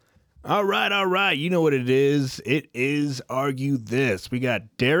All right. You know what it is. It is Argue This. We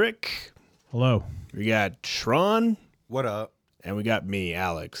got Derek, Hello. we got Tron, What up? and we got me,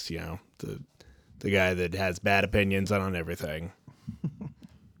 Alex, the guy that has bad opinions on everything.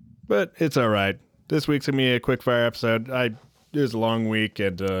 But it's all right. This week's going to be a quick fire episode. It was a long week,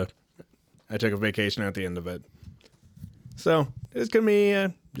 and I took a vacation at the end of it. So it's going to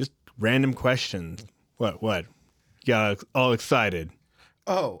be just random questions. What? You got all excited.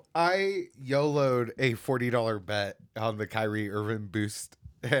 Oh, I YOLO'd a $40 bet on the Kyrie Irving boost,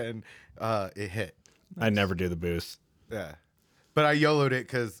 and it hit. I never do the boost. Yeah. But I YOLO'd it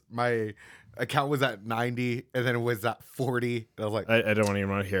because my account was at 90, and then it was at 40. And I was like, I don't even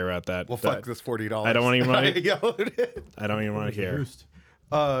want to hear about that. well, fuck this $40. I don't even want I to. YOLO'd it. I don't even want to hear. Boost.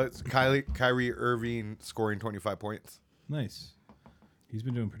 It's Kyrie Irving scoring 25 points. Nice. He's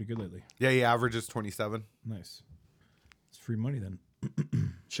been doing pretty good lately. Yeah, he averages 27. Nice. It's free money then.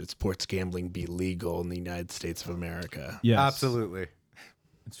 Should sports gambling be legal in the United States of America? Yes. Absolutely.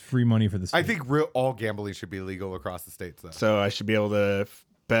 It's free money for the state. I think all gambling should be legal across the states, though. So I should be able to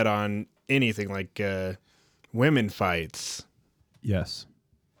bet on anything like women fights. Yes.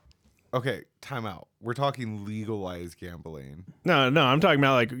 Okay, time out. We're talking legalized gambling. No, I'm talking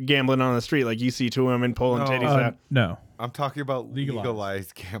about like gambling on the street. Like you see two women pulling No. titties out. No. I'm talking about Legalized.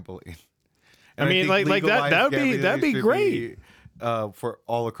 legalized gambling. I mean, think like that. legalized That'd be gambling should great. For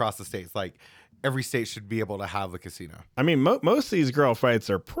all across the states. Like every state should be able to have a casino. I mean, most of these girl fights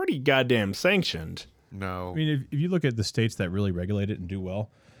are pretty goddamn sanctioned. No, I mean, if you look at the states that really regulate it and do well,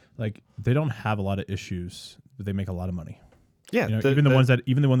 like they don't have a lot of issues, but they make a lot of money. Yeah, You know, even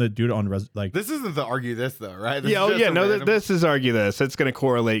the one that do it on like this isn't the argue this though, right? This Yeah, is oh just yeah. a No, random- this is argue this. It's going to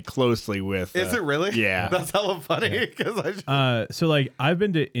correlate closely with. Is it really? Yeah. That's hella funny because I just, So like I've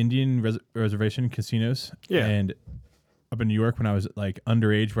been to Indian reservation casinos. Yeah. And up in New York when I was like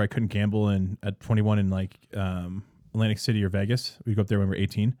underage, where I couldn't gamble at 21 in like Atlantic City or Vegas. We go up there when we're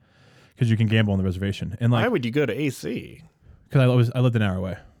 18 because you can gamble on the reservation. And Why like would you go to AC? because I lived an hour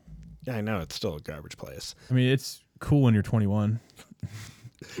away. Yeah, I know it's still a garbage place. I mean, it's cool when you're 21.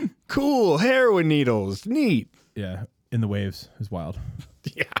 Cool heroin needles, neat. Yeah, in the waves is wild.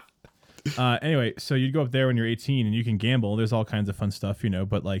 Yeah. Anyway, so you'd go up there when you're 18 and you can gamble. There's all kinds of fun stuff,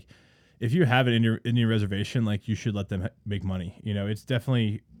 but like if you have it in your reservation, like you should let them make money. It's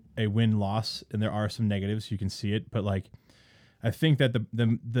definitely a win-loss, and there are some negatives. You can see it, but like I think that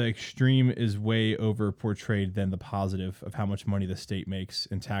the extreme is way over portrayed than the positive of how much money the state makes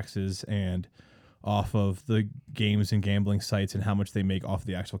in taxes and off of the games and gambling sites and how much they make off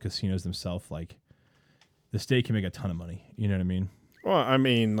the actual casinos themselves. Like the state can make a ton of money. You know what I mean? Well, I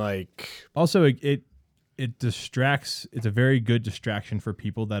mean, like, Also, it distracts. It's a very good distraction for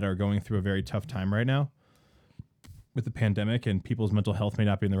people that are going through a very tough time right now with the pandemic, and people's mental health may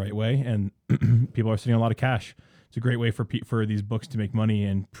not be in the right way, and people are sitting on a lot of cash. It's a great way for these books to make money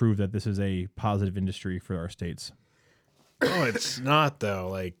and prove that this is a positive industry for our states. oh, it's not though.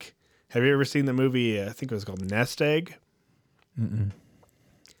 Like, have you ever seen the movie? I think it was called Nest Egg.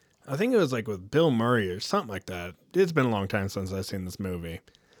 I think it was like with Bill Murray or something like that. It's been a long time since I've seen this movie.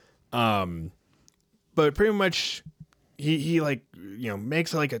 But pretty much he like,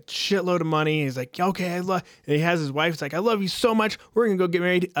 makes like a shitload of money. He's like, okay, and he has his wife. He's like, I love you so much. We're going to go get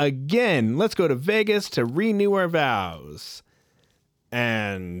married again. Let's go to Vegas to renew our vows.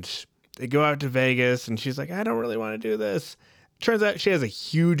 And they go out to Vegas and she's like, I don't really want to do this. Turns out she has a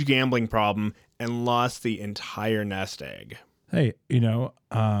huge gambling problem and lost the entire nest egg. Hey,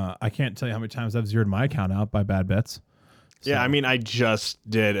 I can't tell you how many times I've zeroed my account out by bad bets. Yeah, I mean, I just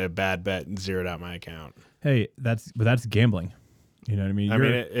did a bad bet and zeroed out my account. Hey, that's gambling. You know what I mean? I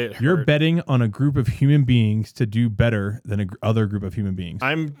mean, it You're hurt. betting on a group of human beings to do better than other group of human beings.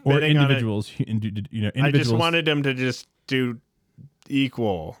 I'm or betting on it. individuals. Individuals. I just wanted them to just do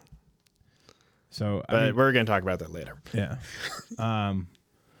equal. So, But we're going to talk about that later. yeah.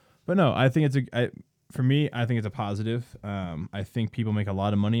 But no, I think for me, I think it's a positive. I think people make a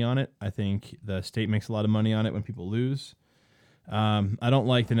lot of money on it. I think the state makes a lot of money on it when people lose. I don't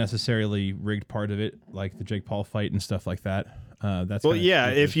like the necessarily rigged part of it, like the Jake Paul fight and stuff like that. That's Well, kinda yeah,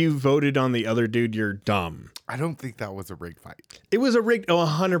 stupid. if you voted on the other dude, you're dumb. I don't think that was a rigged fight. It was a rigged,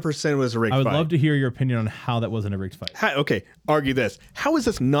 100% was a rigged I would fight. love to hear your opinion on how that wasn't a rigged fight. Okay, argue this. How is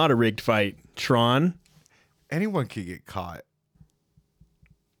this not a rigged fight, Tron? Anyone could get caught.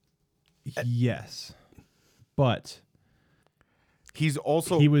 Yes, but He's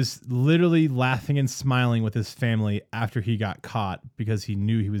also he was literally laughing and smiling with his family after he got caught because he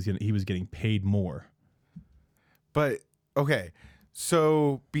knew he was getting paid more. But okay,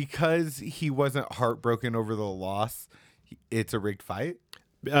 so because he wasn't heartbroken over the loss, it's a rigged fight.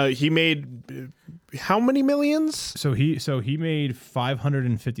 He made how many millions? So he made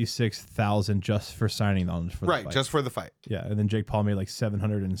 556,000 just for signing on for the Right, fight. just for the fight. Yeah, and then Jake Paul made like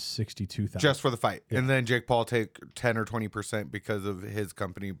 762,000. Just for the fight. And then Jake Paul take 10 or 20% because of his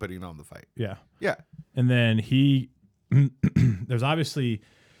company putting on the fight. Yeah. Yeah. And then there's obviously,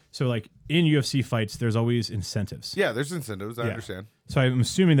 so like in UFC fights, there's always incentives. Yeah, there's incentives. I Yeah. understand. So I'm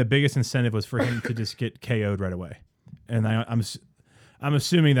assuming the biggest incentive was for him to just get KO'd right away. And I'm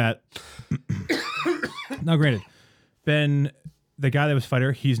assuming that. Now, granted, Ben, the guy that was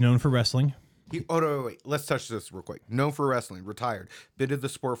fighter, he's known for wrestling. No, wait. Let's touch this real quick. Known for wrestling, retired, been in the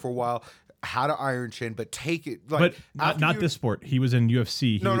sport for a while, had an iron chin, but take it like But not this sport. He was in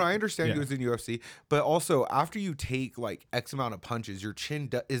UFC. No, I understand he was in UFC, but also after you take like X amount of punches, your chin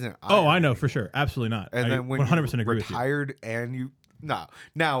isn't. Oh, I know iron for sure. Absolutely not. And I then when 100% you agree with you. retired and you no.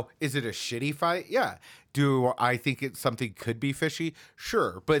 Now, is it a shitty fight? Yeah. Do I think it's something could be fishy?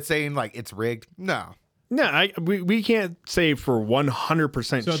 Sure, but saying like it's rigged, no. No, we can't say for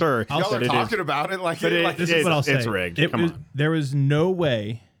 100% So sure I'll Y'all say are that it talking is. about it like, But like This is what I'll say. It's rigged. Come on. There was no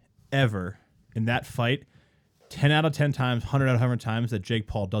way ever in that fight, 10 out of 10 times, 100 out of 100 times, that Jake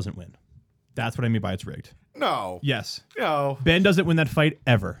Paul doesn't win. That's what I mean by it's rigged. no, Yes. no. Ben doesn't win that fight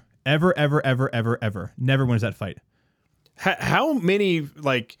ever. Ever, ever, ever, ever, ever. Never wins that fight. How many,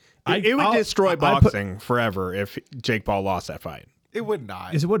 like, it would destroy boxing forever if Jake Paul lost that fight. It would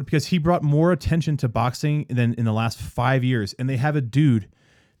not. Yes, it would, because he brought more attention to boxing than in the last 5 years. And they have a dude,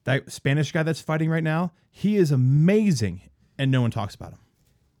 that Spanish guy that's fighting right now, he is amazing, and no one talks about him.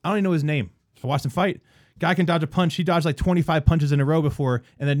 I don't even know his name. I watched him fight. Guy can dodge a punch. He dodged like 25 punches in a row before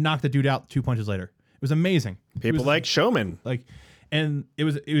and then knocked the dude out 2 punches later. It was amazing. People like Showman. And it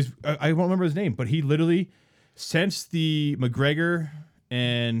was I won't remember his name, but he literally, since the McGregor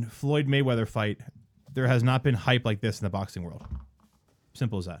and Floyd Mayweather fight, there has not been hype like this in the boxing world.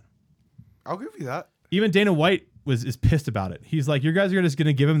 Simple as that. I'll give you that. Even Dana White is pissed about it. He's like, you guys are just going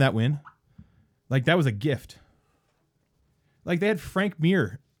to give him that win? Like, that was a gift. Like, they had Frank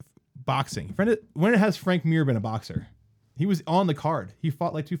Mir boxing. When has Frank Mir been a boxer? He was on the card. He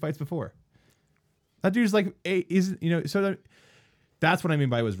fought like 2 fights before. That dude's like, that's what I mean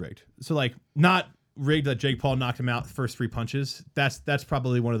by it was rigged. So, like, not rigged that Jake Paul knocked him out the first 3 punches. That's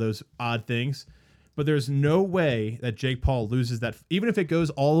probably one of those odd things. But there's no way that Jake Paul loses that. Even if it goes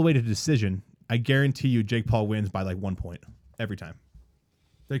all the way to decision, I guarantee you Jake Paul wins by like 1 point every time.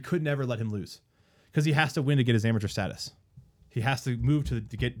 They could never let him lose because he has to win to get his amateur status. He has to move to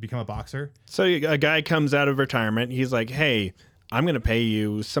become a boxer. So a guy comes out of retirement. He's like, hey, I'm going to pay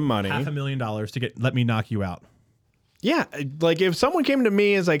you some money. $500,000 to let me knock you out. Yeah. Like if someone came to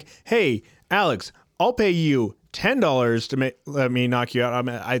me and is like, hey, Alex, I'll pay you $10 to let me knock you out,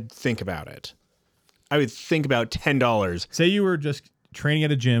 I'd think about it. I would think about $10. Say you were just training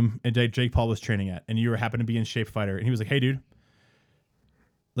at a gym and Jake Paul was training at, and you happened to be in shape fighter, and he was like, hey, dude,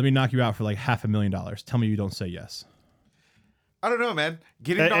 let me knock you out for like $500,000. Tell me you don't say yes. I don't know, man.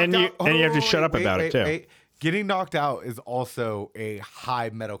 Getting And knocked out. you have to shut up about it, too. Getting knocked out is also a high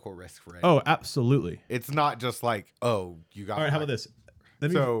medical risk for it. Oh, absolutely. It's not just like, oh, you got. All right, how about this?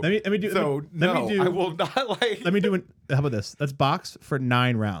 Let me do. So I will not like. Let me do. How about this? Let's box for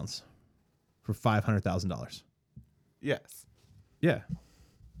 9 rounds for $500,000. Yes. Yeah.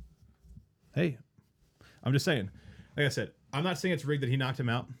 Hey, I'm just saying. Like I said, I'm not saying it's rigged that he knocked him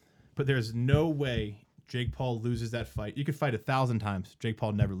out, but there's no way Jake Paul loses that fight. You could fight 1,000 times. Jake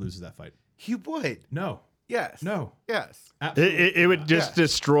Paul never loses that fight. He would. No. Yes. No. Yes. Absolutely. It would just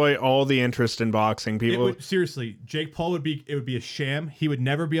destroy all the interest in boxing. People. Seriously, Jake Paul it would be a sham. He would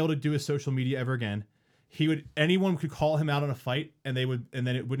never be able to do his social media ever again. Anyone could call him out on a fight and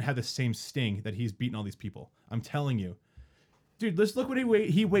then it wouldn't have the same sting that he's beaten all these people. I'm telling you. Dude, let's look what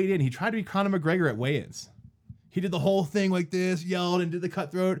he weighed in. He tried to be Conor McGregor at weigh-ins. He did the whole thing like this, yelled and did the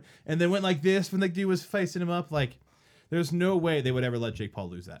cutthroat, and then went like this when the dude was facing him up. Like, there's no way they would ever let Jake Paul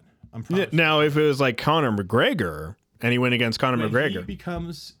lose that. I'm promised. Now, if it was like Conor McGregor and he went against Conor When McGregor, he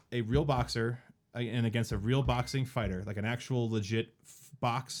becomes a real boxer and against a real boxing fighter, like an actual legit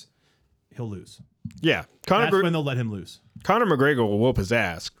box, he'll lose. yeah, That's when they'll let him lose. Conor McGregor will whoop his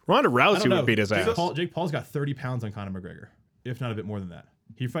ass. Ronda I Rousey don't know. would beat his ass. Jake Paul's got 30 pounds on Conor McGregor, if not a bit more than that.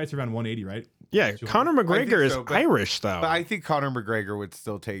 He fights around 180, right? Yeah, 200. Conor McGregor is so, but- Irish, though. But I think Conor McGregor would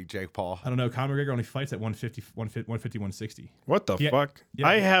still take Jake Paul. I don't know. Conor McGregor only fights at 150, 160. What the Yeah, fuck? yeah.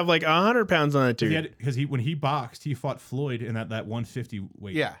 I have like 100 pounds on that dude. Because when he boxed, he fought Floyd in that 150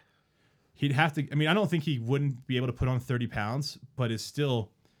 weight. Yeah. He'd have to. I mean, I don't think he wouldn't be able to put on 30 pounds, but it's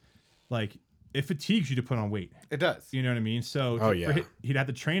still like it fatigues you to put on weight. It does. You know what I mean? So Oh, yeah. he'd have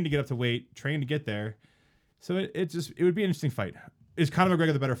to train to get up to weight, train to get there. So it would be an interesting fight. Is Conor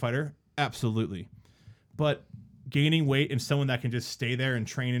McGregor the better fighter? Absolutely. But gaining weight and someone that can just stay there and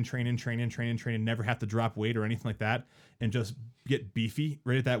train and never have to drop weight or anything like that and just get beefy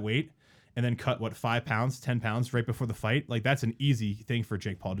right at that weight and then cut, 5 pounds, 10 pounds right before the fight? Like, that's an easy thing for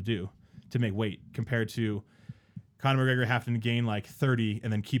Jake Paul to do, to make weight, compared to Conor McGregor having to gain like 30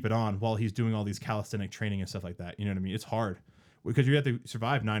 and then keep it on while he's doing all these calisthenic training and stuff like that. You know what I mean? It's hard because you have to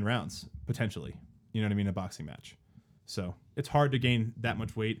survive 9 rounds, potentially. You know what I mean? In a boxing match. So it's hard to gain that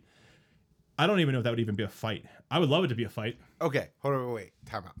much weight. I don't even know if that would even be a fight. I would love it to be a fight. Okay, hold on, wait.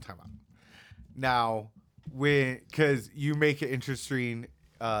 Time out. Now, because you make an interesting,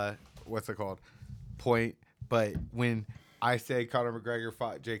 what's it called? Point. But when I say Conor McGregor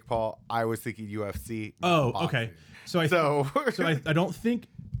fought Jake Paul, I was thinking UFC. Oh, boxing. okay. So I don't think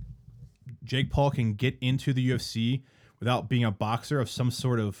Jake Paul can get into the UFC without being a boxer of some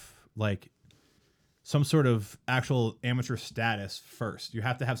sort of actual amateur status first. You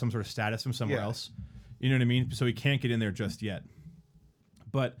have to have some sort of status from somewhere else. You know what I mean? So he can't get in there just yet.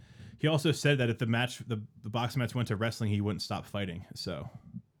 But he also said that if the boxing match went to wrestling, he wouldn't stop fighting. So,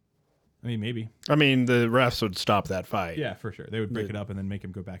 I mean, maybe. I mean, the refs would stop that fight. Yeah, for sure. They would break it up and then make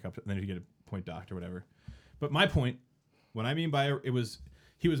him go back up, and then he'd get a point docked or whatever. But my point, what I mean by it was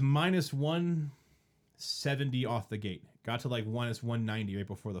he was minus 170 off the gate. Got to like minus 190 right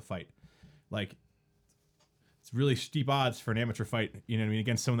before the fight. Like, it's really steep odds for an amateur fight, you know what I mean,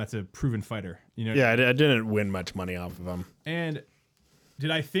 against someone that's a proven fighter. You know. Yeah, I didn't win much money off of him. And did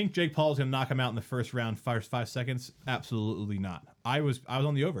I think Jake Paul was going to knock him out in the first round, 5 seconds? Absolutely not. I was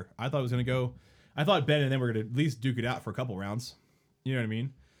on the over. I thought it was going to go. I thought Ben and then we're going to at least duke it out for a couple rounds. You know what I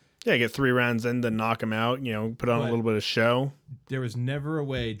mean? Yeah, get 3 rounds in, then knock him out. You know, put on a little bit of show. There was never a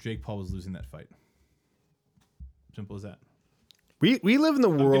way Jake Paul was losing that fight. Simple as that. We live in the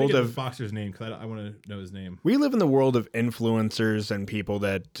world of the boxer's name because I want to know his name. We live in the world of influencers and people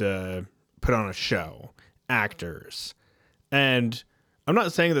that put on a show, actors, and I'm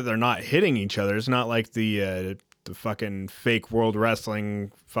not saying that they're not hitting each other. It's not like the fucking fake World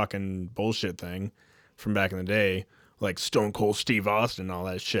Wrestling fucking bullshit thing from back in the day, like Stone Cold Steve Austin and all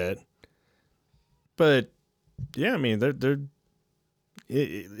that shit. But yeah, I mean,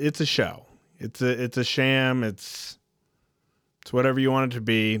 it's a show. It's a sham. It's whatever you want it to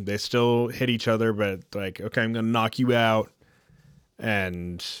be. They still hit each other, but like, okay, I'm going to knock you out.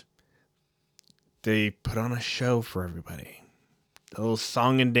 And they put on a show for everybody. A little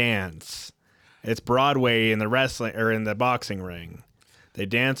song and dance. It's Broadway in the wrestling or in the boxing ring. They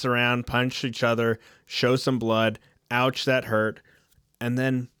dance around, punch each other, show some blood. Ouch, that hurt. And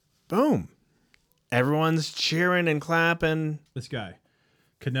then, boom. Everyone's cheering and clapping. This guy,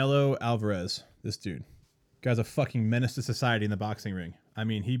 Canelo Alvarez, this dude. Guy's a fucking menace to society in the boxing ring. I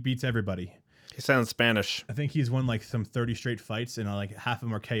mean, he beats everybody. He sounds Spanish. I think he's won like some 30 straight fights, and like half of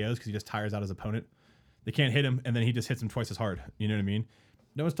them are KOs because he just tires out his opponent. They can't hit him, and then he just hits him twice as hard. You know what I mean?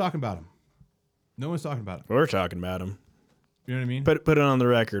 No one's talking about him. We're talking about him. You know what I mean? Put it on the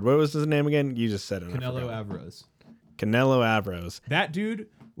record. What was his name again? You just said it. Canelo Alvarez. Canelo Alvarez. That dude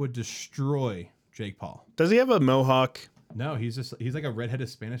would destroy Jake Paul. Does he have a mohawk? No, he's like a redheaded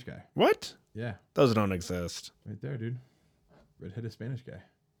Spanish guy. What? Yeah. Those don't exist. Right there, dude. Redheaded Spanish guy.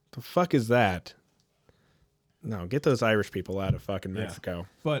 The fuck is that? No, get those Irish people out of fucking Mexico. Yeah.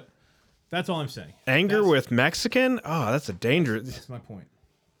 But that's all I'm saying. Anger with Mexican? Oh, that's a dangerous. That's my point.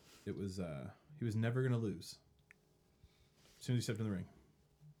 It was he was never gonna lose. As soon as he stepped in the ring.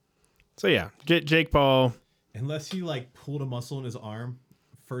 So yeah, Jake Paul. Unless he like pulled a muscle in his arm,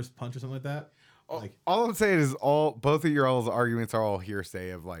 first punch or something like that. Like, all I'm saying is both of your all's arguments are all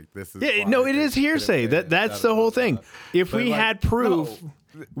hearsay of like this is. Yeah, no, it is hearsay. That's the whole thing. If we had proof,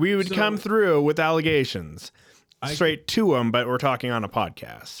 we would come through with allegations straight to them. But we're talking on a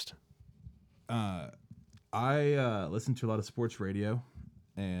podcast. I listen to a lot of sports radio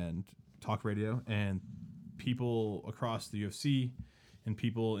and talk radio, and people across the UFC and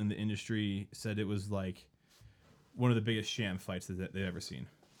people in the industry said it was like one of the biggest sham fights that they've ever seen.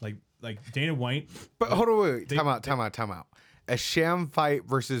 Like Dana White. But hold on, wait. Time out. A sham fight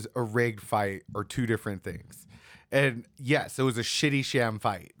versus a rigged fight are two different things. And yes, it was a shitty sham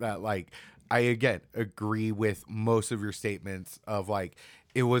fight that like, I again agree with most of your statements of like,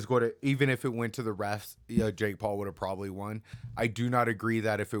 it was going to, even if it went to the refs, Jake Paul would have probably won. I do not agree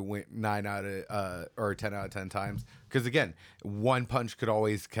that if it went 9 out of, or 10 out of 10 times, because again, one punch could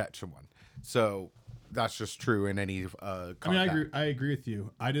always catch someone. So that's just true in any contact. I mean, I agree with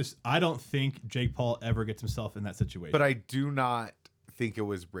you. I don't think Jake Paul ever gets himself in that situation. But I do not think it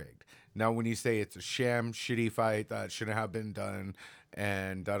was rigged. Now, when you say it's a sham, shitty fight that shouldn't have been done,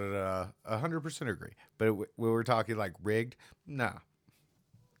 and 100% agree. But when we're talking like rigged, nah.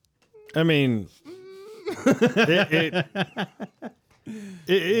 I mean,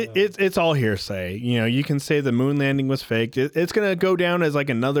 it's all hearsay. You know, you can say the moon landing was faked. It's going to go down as like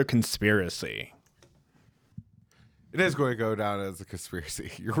another conspiracy. It is going to go down as a conspiracy.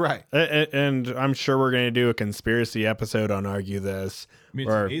 You're right. And I'm sure we're going to do a conspiracy episode on Argue This. I mean,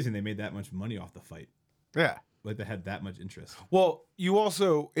 it's amazing they made that much money off the fight. Yeah. Like they had that much interest. Well,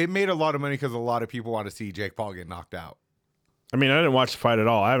 it made a lot of money because a lot of people want to see Jake Paul get knocked out. I mean, I didn't watch the fight at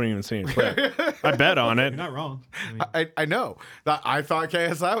all. I haven't even seen it. I bet on it. You're not wrong. I mean, I know that I thought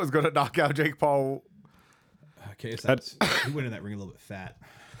KSI was going to knock out Jake Paul. KSI, he went in that ring a little bit fat.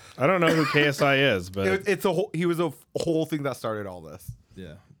 I don't know who KSI is, but He was a whole thing that started all this.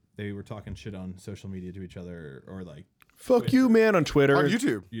 Yeah. They were talking shit on social media to each other or like fuck you, man, on Twitter. On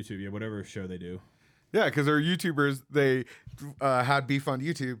YouTube. YouTube, yeah, whatever show they do. Yeah, because they're YouTubers. They had beef on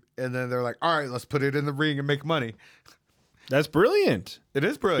YouTube, and then they're like, all right, let's put it in the ring and make money. That's brilliant. It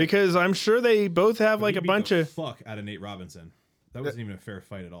is brilliant. Because I'm sure they both have like He a beat bunch the of... fuck out of Nate Robinson. That wasn't even a fair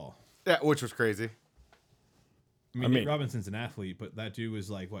fight at all. Yeah, which was crazy. I mean, Nate Robinson's an athlete, but that dude was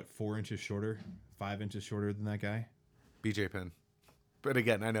like, what, 4 inches shorter? 5 inches shorter than that guy? BJ Penn. But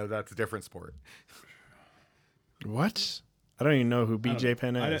again, I know that's a different sport. What? I don't even know who BJ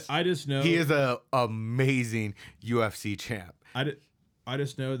Penn is. I just know... He is a amazing UFC champ. I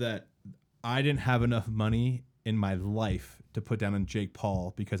just know that I didn't have enough money in my life to put down on Jake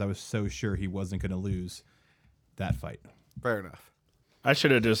Paul because I was so sure he wasn't going to lose that fight. Fair enough. I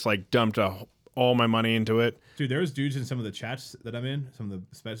should have just like dumped all my money into it. Dude, there's dudes in some of the chats that I'm in, some of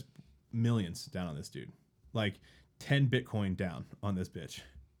the millions down on this dude. Like 10 Bitcoin down on this bitch.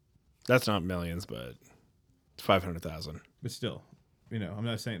 That's not millions, but it's 500,000. But still, you know,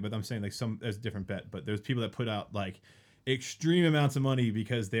 I'm saying like there's a different bet, but there's people that put out like extreme amounts of money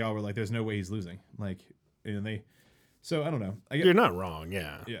because they all were like, there's no way he's losing. Like, you know, so I don't know. You're not wrong.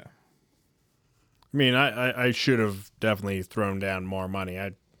 Yeah. Yeah. I mean, I should have definitely thrown down more money.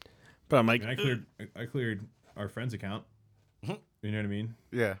 But I'm like, I cleared our friend's account. You know what I mean?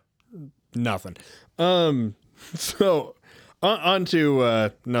 Yeah. Nothing. So on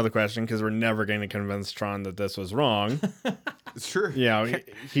to another question, because we're never going to convince Tron that this was wrong. It's true. Yeah,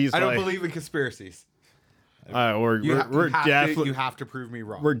 he's. I don't believe in conspiracies. We're definitely. You have to prove me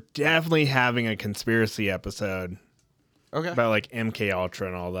wrong. We're definitely having a conspiracy episode. Okay. About like MK Ultra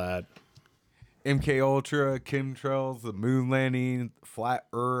and all that. MK Ultra, chemtrails, the moon landing, flat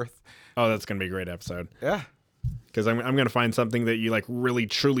Earth. Oh, that's gonna be a great episode. Yeah. Because I'm gonna find something that you like really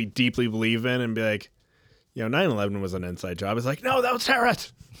truly deeply believe in and be like, you know, 9/11 was an inside job. It's like, no, that was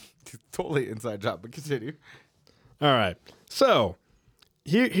terrorist. Totally inside job, but continue. All right. So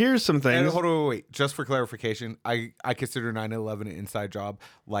here's some things. And hold on, wait. Just for clarification, I consider 9/11 an inside job,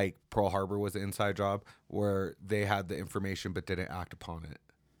 like Pearl Harbor was an inside job, where they had the information but didn't act upon it.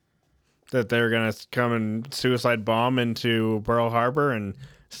 That they're gonna come and suicide bomb into Pearl Harbor and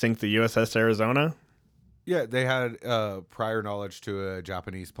sink the USS Arizona. Yeah, they had prior knowledge to a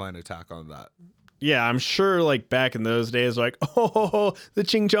Japanese planned attack on that. Yeah, I'm sure like back in those days, like, oh, the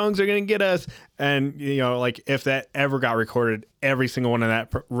Ching Chongs are going to get us. And, you know, like if that ever got recorded, every single one in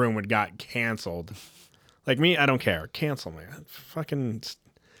that room would got canceled. Like me, I don't care. Cancel me. Fucking,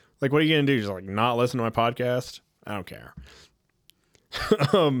 like, what are you going to do? Just like not listen to my podcast? I don't care.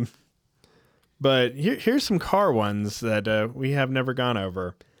 But here's some car ones that we have never gone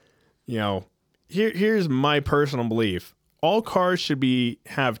over. You know, here's my personal belief. All cars should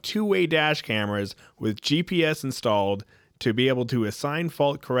have two-way dash cameras with GPS installed to be able to assign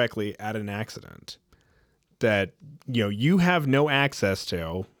fault correctly at an accident. That, you know, you have no access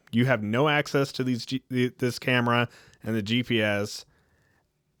to. You have no access to this camera and the GPS,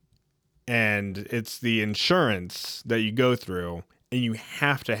 and it's the insurance that you go through, and you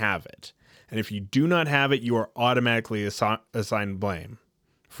have to have it. And if you do not have it, you are automatically assigned blame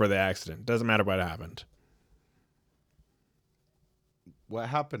for the accident. Doesn't matter what happened. What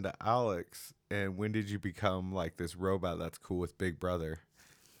happened to Alex, and when did you become like this robot that's cool with Big Brother?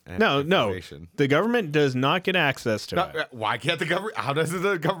 No. The government does not get access to it. Why can't the government? How does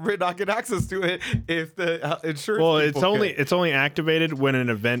the government not get access to it if the insurance? Well, people it's only activated when an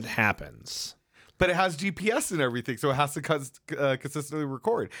event happens. But it has GPS and everything, so it has to consistently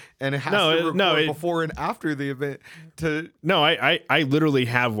record, and it has to record before and after the event. I literally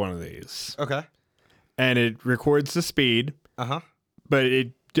have one of these. Okay. And it records the speed. But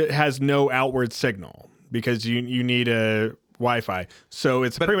it has no outward signal because you need a Wi-Fi. So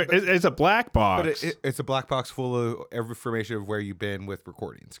it's pretty much it's a black box. But it's a black box full of information of where you've been with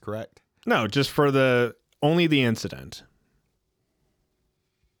recordings, correct? No, just for only the incident.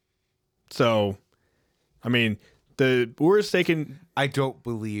 So, I mean, the worst they can. I don't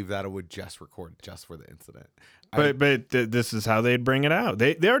believe that it would just record just for the incident. But this is how they'd bring it out.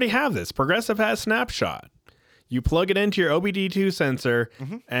 They already have this. Progressive has Snapshot. You plug it into your OBD2 sensor,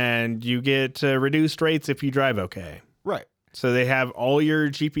 and you get reduced rates if you drive okay. Right. So they have all your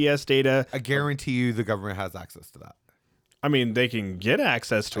GPS data. I guarantee you the government has access to that. I mean, they can get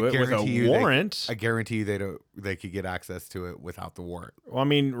access to it with a warrant. I guarantee you they could get access to it without the warrant. Well, I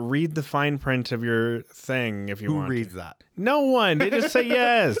mean, read the fine print of your thing if you want. Who reads that? No one. They just say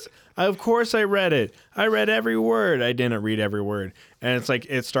yes. Of course I read it. I read every word. I didn't read every word. And it's like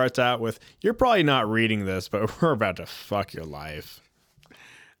it starts out with, you're probably not reading this, but we're about to fuck your life.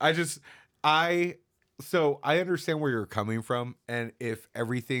 So I understand where you're coming from. And if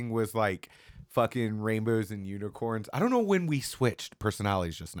everything was like fucking rainbows and unicorns, I don't know when we switched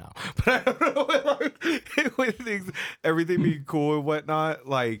personalities just now, but I don't know when everything being cool and whatnot,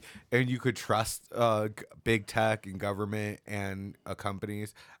 like, and you could trust big tech and government and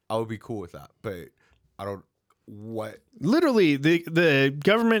companies, I would be cool with that. But I don't. What? Literally, the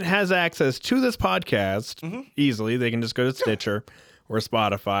government has access to this podcast easily. They can just go to Stitcher or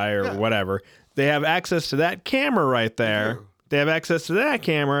Spotify or whatever. They have access to that camera right there. They have access to that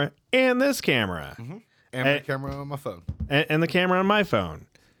camera and this camera. And my camera on my phone. And the camera on my phone.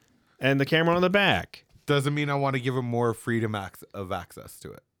 And the camera on the back. Doesn't mean I want to give them more freedom of access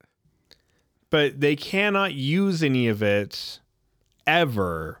to it. But they cannot use any of it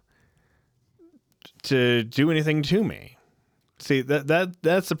ever to do anything to me. See,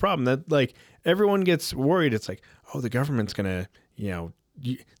 that's the problem. That, like, everyone gets worried. It's like, oh, the government's going to,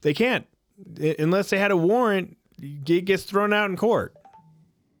 they can't. Unless they had a warrant, it gets thrown out in court.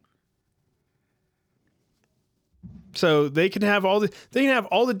 So they can have all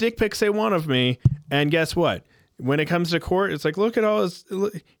the dick pics they want of me, and guess what? When it comes to court, it's like, look at all this.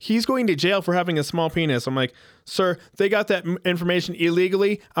 He's going to jail for having a small penis. I'm like, sir, they got that information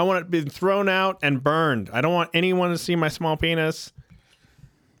illegally. I want it to be thrown out and burned. I don't want anyone to see my small penis.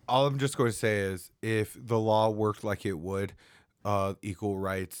 All I'm just going to say is, if the law worked like it would, equal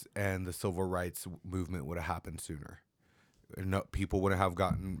rights and the civil rights movement would have happened sooner. No, people wouldn't have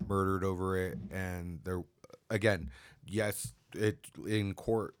gotten murdered over it, and there. Again, yes, in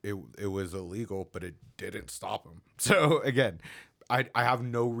court it was illegal, but it didn't stop him. So again, I have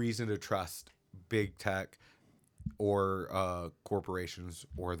no reason to trust big tech or corporations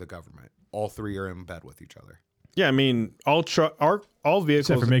or the government. All three are in bed with each other. Yeah, I mean, all vehicles,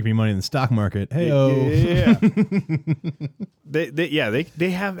 except for make me money in the stock market. Hey, yeah.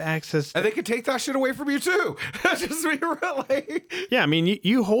 They have access, and they can take that shit away from you too. Just be really. Yeah, I mean,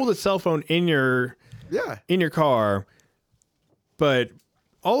 you hold a cell phone in your car, but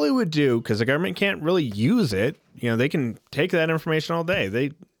all it would do, because the government can't really use it, they can take that information all day.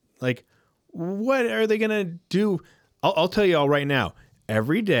 They, like, what are they gonna do? I'll tell you all right now.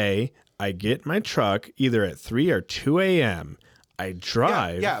 Every day I get my truck either at 3 or 2 a.m. I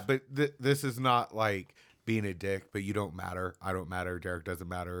drive. Yeah, but this is not like being a dick, but you don't matter. I don't matter. Derek doesn't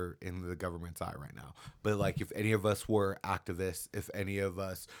matter in the government's eye right now. But like, if any of us were activists, if any of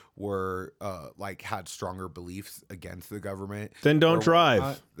us were like had stronger beliefs against the government, then don't drive.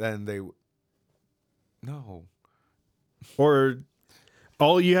 Whatnot, then they no. Or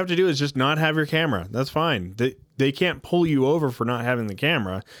all you have to do is just not have your camera. That's fine. They can't pull you over for not having the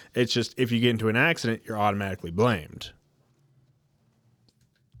camera. It's just if you get into an accident, you're automatically blamed.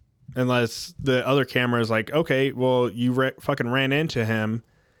 Unless the other camera is like, okay, well, you fucking ran into him.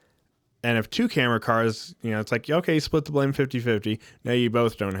 And if 2 camera cars, it's like, okay, split the blame 50-50. Now you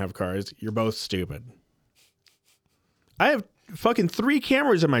both don't have cars. You're both stupid. I have fucking 3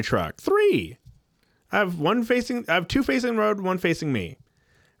 cameras in my truck. 3. I have 2 facing the road, 1 facing me. It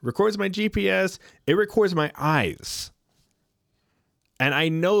records my GPS. It records my eyes. And I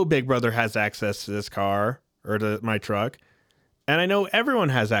know Big Brother has access to this car or to my truck. And I know everyone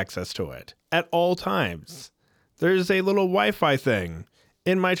has access to it at all times. There's a little Wi-Fi thing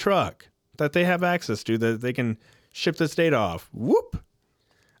in my truck that they have access to that they can ship this data off. Whoop.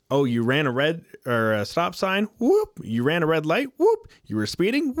 Oh, you ran a red or a stop sign. Whoop. You ran a red light. Whoop. You were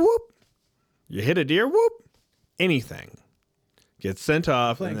speeding. Whoop. You hit a deer. Whoop. Anything gets sent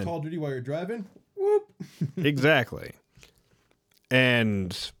off. Playing Call of Duty while you're driving. Whoop. Exactly.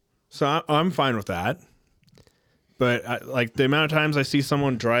 And so I'm fine with that. But like the amount of times I see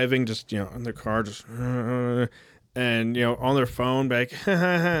someone driving just, in their car, just, and, on their phone back,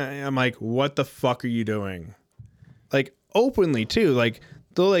 I'm like, what the fuck are you doing? Like, openly too. Like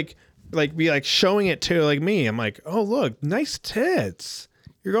they'll like be like showing it to like me. I'm like, oh look, nice tits.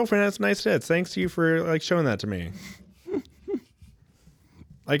 Your girlfriend has nice tits. Thanks to you for like showing that to me.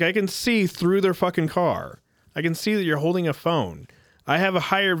 Like I can see through their fucking car. I can see that you're holding a phone. I have a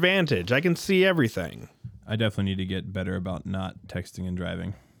higher vantage. I can see everything. I definitely need to get better about not texting and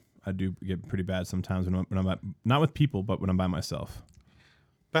driving. I do get pretty bad sometimes when I'm not with people, but when I'm by myself.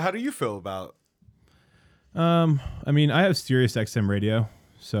 But how do you feel about? I mean, I have Sirius XM radio,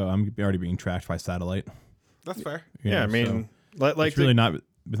 so I'm already being tracked by satellite. That's fair. You Yeah, know, I mean, like it's really not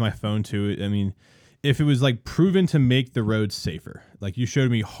with my phone too. I mean, if it was like proven to make the roads safer, like you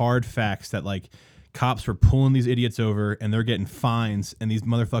showed me hard facts that like cops were pulling these idiots over and they're getting fines, and these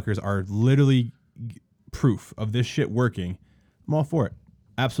motherfuckers are literally proof of this shit working, I'm all for it.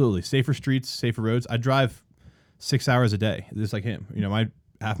 Absolutely. Safer streets, safer roads. I drive 6 hours a day, just like him. You know,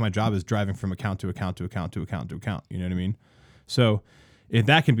 half my job is driving from account to account to account to account to account. You know what I mean? So if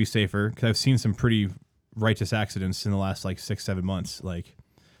that can be safer, because I've seen some pretty righteous accidents in the last like 6-7 months, like,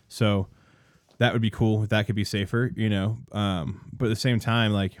 so that would be cool if that could be safer, you know. But at the same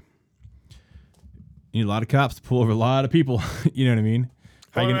time, like, you need a lot of cops to pull over a lot of people. You know what I mean?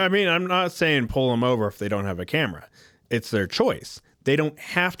 Well, I mean, I'm not saying pull them over if they don't have a camera. It's their choice. They don't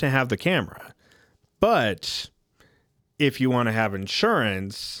have to have the camera. But if you want to have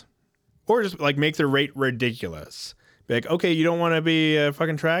insurance, or just like make the rate ridiculous, be like, okay, you don't want to be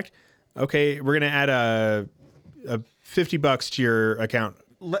fucking tracked? Okay, we're going to add a $50 to your account.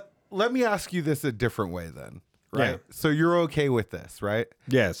 Let me ask you this a different way then, right? Yeah. So you're okay with this, right?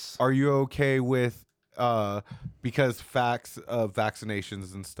 Yes. Are you okay with, because facts of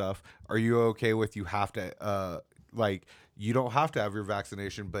vaccinations and stuff, are you okay with you have to, like, you don't have to have your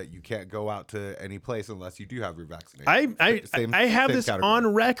vaccination, but you can't go out to any place unless you do have your vaccination? I have this category.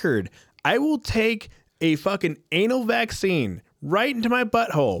 on record. I will take a fucking anal vaccine right into my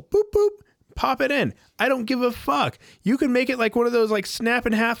butthole. Boop, boop. Pop it in. I don't give a fuck. You can make it like one of those like snap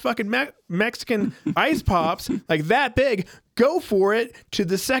in half fucking Mexican ice pops, like that big. Go for it to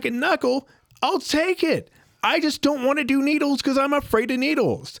the second knuckle. I'll take it. I just don't want to do needles because I'm afraid of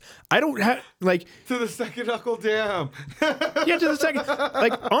needles. I don't have like to the second knuckle. Damn. Yeah, to the second.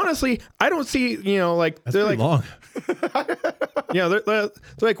 Like honestly, I don't see. You know, like That's they're pretty like long. you know they're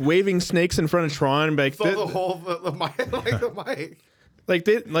like waving snakes in front of Tron. Like Saw the whole the mic, like the mic.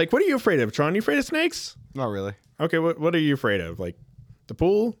 Like what are you afraid of, Tron? You afraid of snakes? Not really. Okay, what are you afraid of? Like the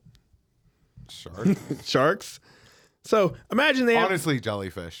pool? Shark. Sharks? So imagine they have, Honestly,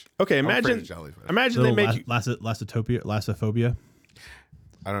 jellyfish. okay. I'm afraid Imagine of jellyfish. imagine they make you, Lassophobia.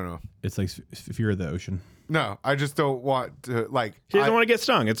 I don't know. It's like fear of the ocean. No, I just don't want to like. he doesn't want to get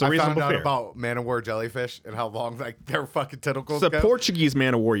stung. It's a I found reasonable out fear. about man of war jellyfish and how long like their fucking tentacles It's a go. Portuguese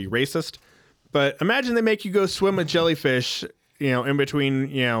man of war, you racist. But imagine they make you go swim with jellyfish, you know, in between,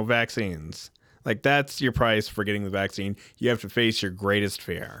 you know, vaccines. Like that's your price for getting the vaccine. You have to face your greatest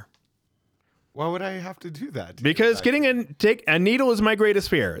fear. Why would I have to do that? to Because get that? getting a needle is my greatest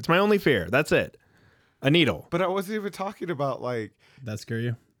fear. It's my only fear. That's it. A needle. But I wasn't even talking about like That scare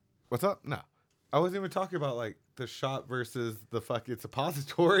you? what's up? No, I wasn't even talking about like the shot versus the fucking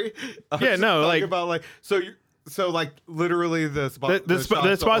suppository. I was Yeah, just no, talking like- about like so like literally the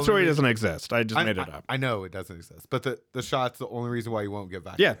The suppository doesn't exist. I just made it up. I know it doesn't exist, but the shot's the only reason why you won't get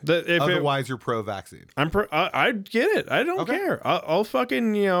vaccinated. Yeah. Otherwise, you're pro-vaccine. I get it. I don't Okay. care. I'll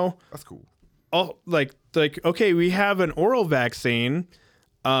fucking, you know, That's cool. I'll like okay, we have an oral vaccine,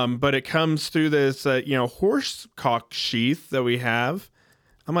 but it comes through this you know, horse cock sheath that we have.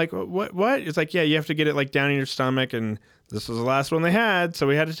 I'm like, what? It's like, yeah, you have to get it like down in your stomach, and this was the last one they had, so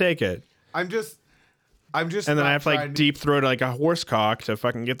we had to take it. I'm just. And then not I have to like trying deep throat like a horse cock to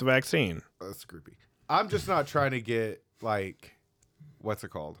fucking get the vaccine. That's creepy. I'm just not trying to get like, what's it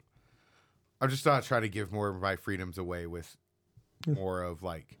called? I'm just not trying to give more of my freedoms away with more of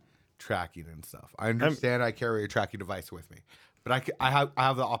like tracking and stuff. I understand I carry a tracking device with me, but I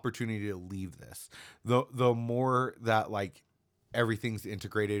have the opportunity to leave this. The more that like everything's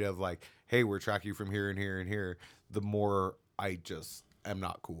integrated of like, hey, we're tracking you from here and here and here, the more I just am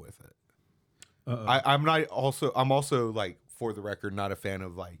not cool with it. I'm also like, for the record, not a fan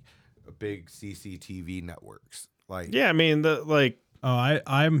of like big CCTV networks. Like, Yeah, I mean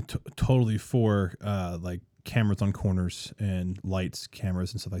I'm totally for like cameras on corners and lights,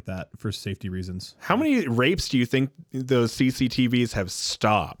 cameras and stuff like that for safety reasons. how many rapes do you think those CCTVs have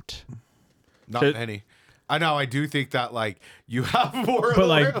stopped? not many. I know. I do think that like you have more.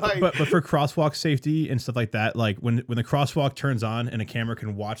 But but for crosswalk safety and stuff like that, like when the crosswalk turns on and a camera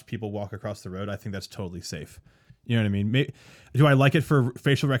can watch people walk across the road, I think that's totally safe. You know what I mean? Do I like it for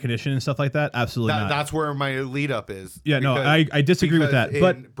facial recognition and stuff like that? Absolutely not. That's where my lead up is. Yeah, no, I disagree with that. In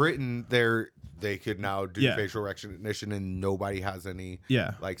But Britain, they could now do facial recognition and nobody has any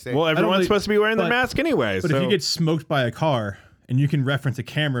like say. Well, everyone's really- supposed to be wearing their mask anyway. But so. if you get smoked by a car and you can reference a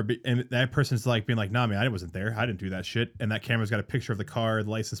camera and that person's like being like, nah, man, I wasn't there. I didn't do that shit. And that camera's got a picture of the car, the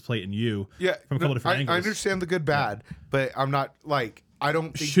license plate, and you from a couple different angles. I understand the good, bad, but I'm not like, I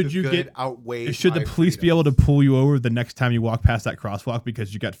don't think Should the you good get outweighs Should the my police be able to pull you over the next time you walk past that crosswalk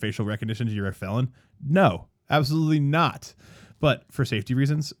because you got facial recognition you're a felon? No, absolutely not. But for safety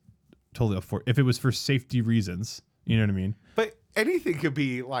reasons, totally up for it. If it was for safety reasons, you know what I mean? But anything could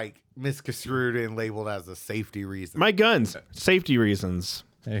be like misconstrued and labeled as a safety reason. My guns, safety reasons.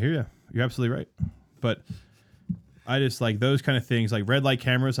 I hear you. You're absolutely right. But I just like those kind of things, like red light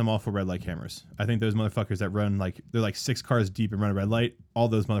cameras. I'm all for red light cameras. I think those motherfuckers that run they're like 6 cars deep and run a red light. All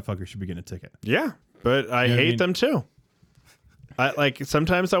those motherfuckers should be getting a ticket. Yeah, but I hate them too. I like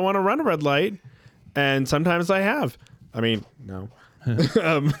sometimes I want to run a red light, and sometimes I have. I mean, no.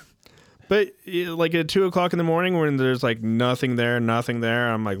 But like at 2:00 in the morning when there's like nothing there,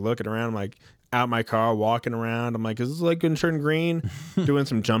 I'm like looking around. I'm like out my car, walking around. I'm like, is this like good and turn green? Doing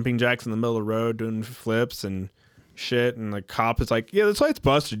some jumping jacks in the middle of the road, doing flips and shit. And the cop is like, yeah, this light's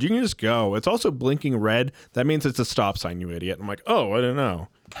busted. You can just go. It's also blinking red. That means it's a stop sign, you idiot. I'm like, oh, I don't know.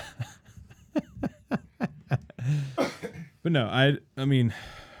 But no, I mean,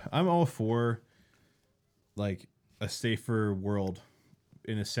 I'm all for like a safer world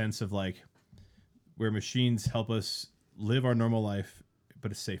in a sense of like where machines help us live our normal life,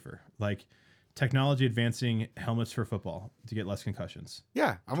 but it's safer. Like technology advancing helmets for football to get less concussions.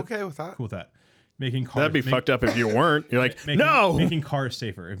 Yeah, I'm okay with that. Cool with that. Making cars. That'd be fucked up if you weren't. You're like, no. Making cars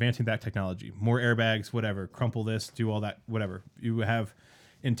safer, advancing that technology, more airbags, whatever. Crumple this, do all that, whatever. You have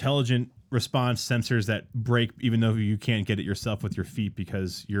intelligent response sensors that break even though you can't get it yourself with your feet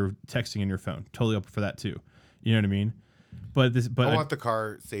because you're texting in your phone. Totally up for that too. You know what I mean? But I want the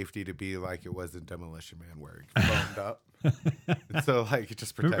car safety to be like it was in Demolition Man, where it foamed up. And so like it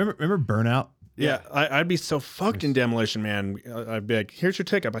just protect. Remember Burnout? Yeah, I'd be so fucked in Demolition Man. I'd be like, here's your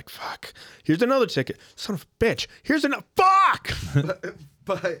ticket. I'm like, fuck. Here's another ticket. Son of a bitch. Here's another. Fuck!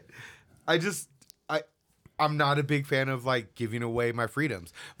 but I'm not a big fan of like giving away my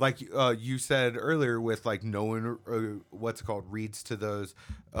freedoms. Like you said earlier with like no one, what's it called, reads to those,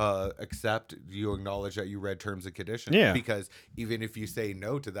 except you acknowledge that you read terms and conditions. Yeah. Because even if you say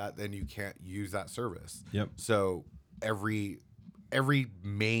no to that, then you can't use that service. Yep. So every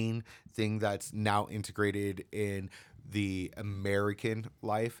main thing that's now integrated in the American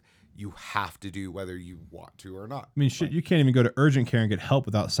life, you have to do whether you want to or not. I mean, shit, you can't even go to urgent care and get help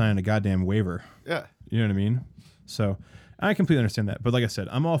without signing a goddamn waiver. Yeah. You know what I mean? So I completely understand that. But like I said,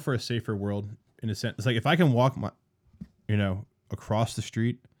 I'm all for a safer world in a sense. It's like if I can walk across the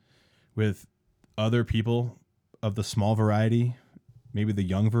street with other people of the small variety, maybe the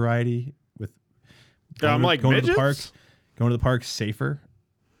young variety, with I'm like, going midgets? to the park safer,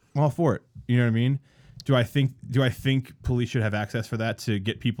 I'm all for it. You know what I mean? Do I think police should have access for that to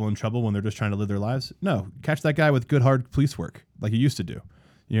get people in trouble when they're just trying to live their lives? No. Catch that guy with good hard police work like you used to do.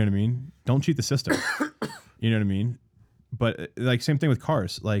 You know what I mean? Don't cheat the system. You know what I mean? But like same thing with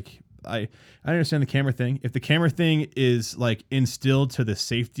cars. Like I understand the camera thing. If the camera thing is like instilled to the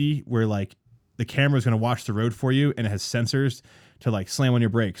safety where like the camera is going to watch the road for you and it has sensors to like slam on your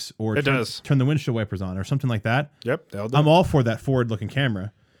brakes or turn the windshield wipers on or something like that. Yep. I'm all for that forward looking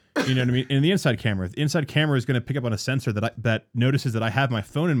camera. You know what I mean? And the inside camera is going to pick up on a sensor that notices that I have my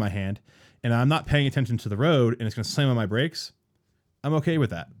phone in my hand and I'm not paying attention to the road and it's going to slam on my brakes. I'm okay with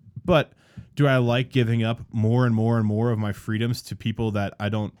that. But do I like giving up more and more and more of my freedoms to people that I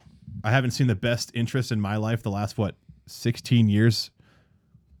haven't seen the best interest in my life the last 16 years,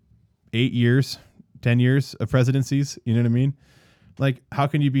 8 years, 10 years of presidencies? You know what I mean? Like how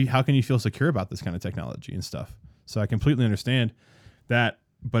can you feel secure about this kind of technology and stuff? So I completely understand that.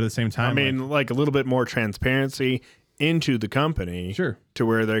 But at the same time, I mean, like a little bit more transparency into the company, sure, to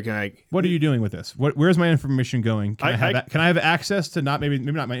where they're going. What are you doing with this? Where's my information going? Can I have access to maybe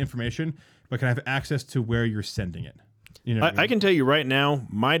not my information, but can I have access to where you're sending it? You know, I can tell you right now,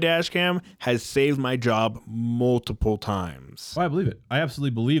 my dash cam has saved my job multiple times. Oh, I believe it. I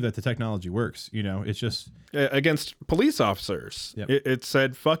absolutely believe that the technology works. You know, it's just against police officers. Yep. It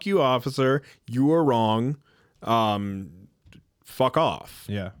said, "Fuck you, officer. You are wrong. Fuck off."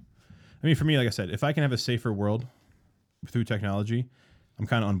 Yeah. I mean, for me, like I said, if I can have a safer world through technology, I'm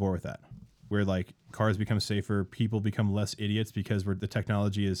kind of on board with that. Where like cars become safer, people become less idiots because the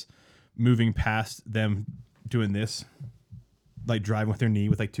technology is moving past them doing this, like driving with their knee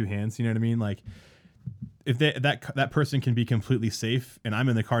with like two hands. You know what I mean? Like if that person can be completely safe, and I'm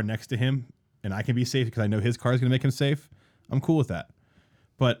in the car next to him, and I can be safe because I know his car is going to make him safe, I'm cool with that.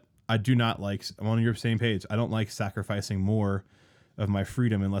 But I do not like. I'm on your same page. I don't like sacrificing more of my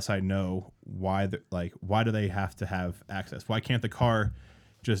freedom unless I know why. Why do they have to have access? Why can't the car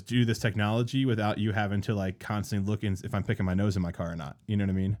just do this technology without you having to like constantly look in if I'm picking my nose in my car or not? You know what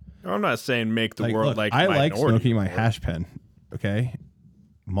I mean? I'm not saying make the Like, world look, like I like Minority smoking my Report. hash pen. Okay,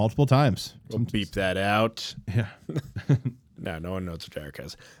 multiple times. We'll beep that out. Yeah. No one knows what Derek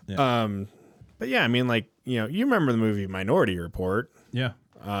has. Yeah. But yeah, I mean, like, you remember the movie Minority Report? Yeah.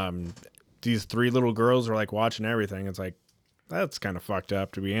 These 3 little girls are like watching everything. It's like, that's kind of fucked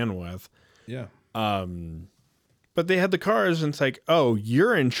up to begin with. Yeah. But they had the cars, and it's like, oh,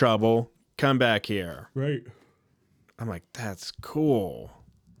 you're in trouble. Come back here. Right. I'm like, that's cool.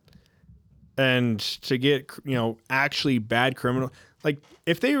 And to get, actually bad criminal, like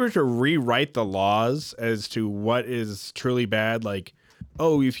if they were to rewrite the laws as to what is truly bad, like,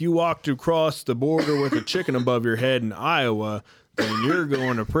 oh, if you walked across the border with a chicken above your head in Iowa, then you're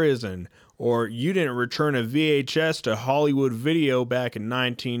going to prison. Or you didn't return a VHS to Hollywood Video back in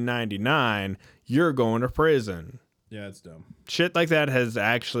 1999, you're going to prison. Yeah, it's dumb. Shit like that has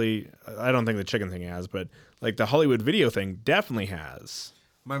actually, I don't think the chicken thing has, but like the Hollywood Video thing definitely has.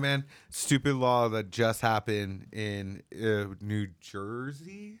 My man, stupid law that just happened in New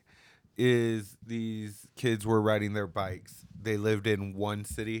Jersey is these kids were riding their bikes. They lived in one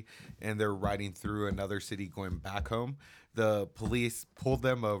city and they're riding through another city going back home. The police pulled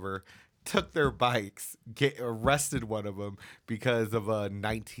them over, took their bikes, arrested one of them because of a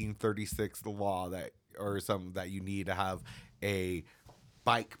 1936 law that you need to have a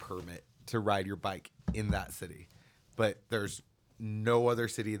bike permit to ride your bike in that city. But there's no other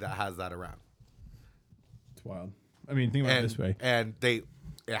city that has that around. It's wild. I mean, think about it this way. And it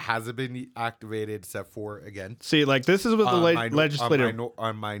hasn't been activated except for, again, See, like this is what the legislative...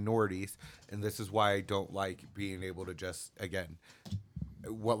 on minorities, and this is why I don't like being able to just, again,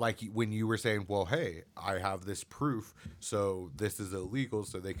 when you were saying, well, hey, I have this proof, so this is illegal,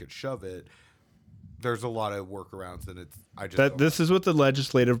 so they could shove it. There's a lot of workarounds, and this is what the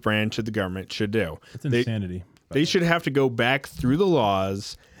legislative branch of the government should do. It's insanity. They should have to go back through the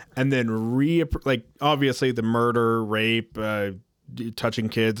laws and then obviously the murder, rape, touching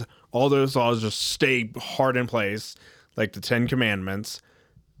kids, all those laws just stay hard in place, like the 10 Commandments.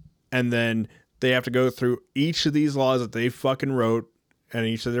 And then they have to go through each of these laws that they fucking wrote and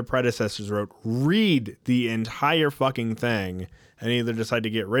each of their predecessors wrote, read the entire fucking thing, and either decide to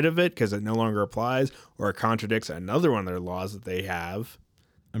get rid of it because it no longer applies or it contradicts another one of their laws that they have.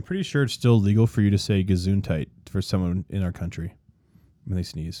 I'm pretty sure it's still legal for you to say gesundheit for someone in our country when they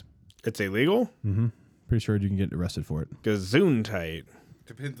sneeze. It's illegal? Mm-hmm. Pretty sure you can get arrested for it. Gesundheit.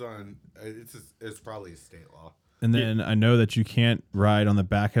 Depends on, it's probably a state law. And then I know that you can't ride on the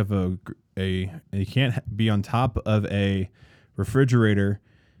back of you can't be on top of a refrigerator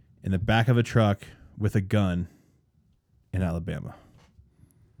in the back of a truck with a gun in Alabama.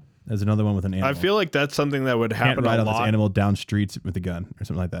 There's another one with an animal. I feel like that's something that would happen Can't ride a on this lot. animal down streets with a gun or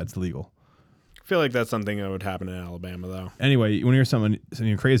something like that. It's illegal. I feel like that's something that would happen in Alabama, though. Anyway, when you're something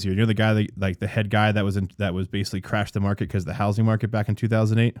crazy, you're the guy that, like the head guy that was basically crashed the market because the housing market back in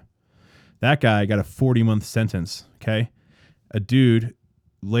 2008. That guy got a 40-month sentence. Okay, a dude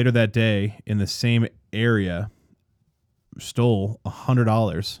later that day in the same area stole $100,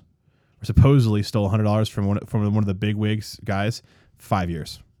 or supposedly stole $100 from one of the big wigs guys. 5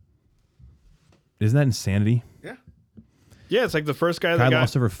 years. Isn't that insanity? Yeah. Yeah, it's like the first guy Guy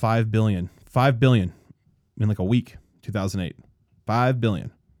lost over $5 billion. $5 billion in like a week. 2008. $5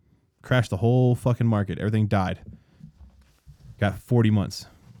 billion. Crashed the whole fucking market. Everything died. Got 40 months.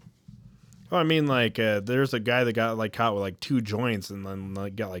 Well, I mean, like, there's a guy that got like caught with like 2 joints and then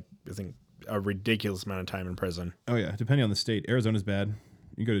like got like I think a ridiculous amount of time in prison. Oh yeah, depending on the state. Arizona's bad.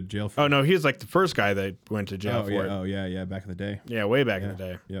 You go to jail for. Oh no, he was like the first guy that went to jail for it. Oh yeah, back in the day. Yeah, way back in the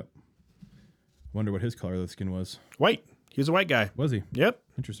day. Yep. Wonder what his color of the skin was. White. He was a white guy. Was he? Yep.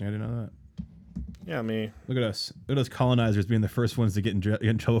 Interesting. I didn't know that. Yeah, I mean, Look at us. Look at us colonizers being the first ones to get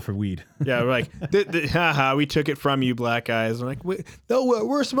in trouble for weed. yeah, we're like, haha, we took it from you, black guys. I'm like, no,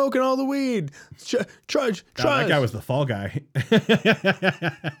 we're smoking all the weed. Trudge. That guy was the fall guy.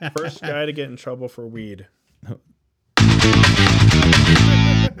 First guy to get in trouble for weed.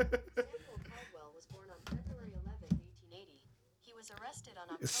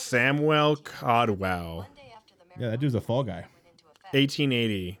 Samuel Caldwell. Yeah, that dude's a fall guy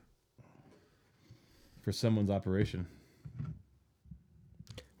 1880. for someone's operation.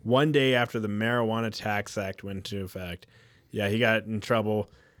 One day after the Marijuana Tax Act went into effect. Yeah, he got in trouble.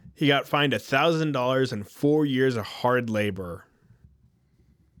 He got fined $1,000 and 4 years of hard labor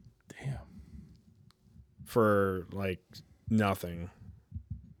Damn. for like nothing.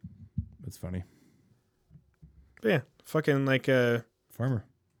 That's funny. But yeah, fucking like a Farmer.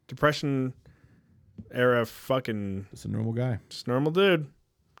 Depression era fucking Just a normal guy. just normal dude.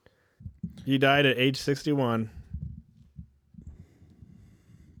 He died at age 61.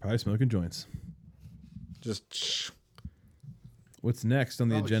 Probably smoking joints. Just What's next on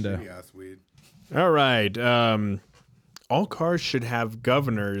the agenda? Shitty-ass weed. all right. All cars should have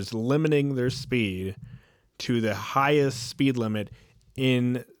governors limiting their speed to the highest speed limit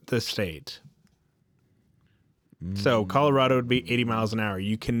in the state. So Colorado would be 80 miles an hour.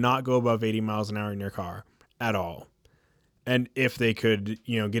 You cannot go above 80 miles an hour in your car at all. And if they could,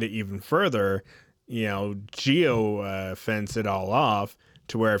 get it even further, geo fence it all off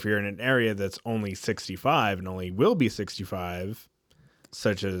to where if you're in an area that's only 65 and only will be 65,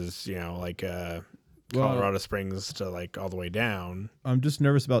 such as, Colorado Springs to like all the way down. I'm just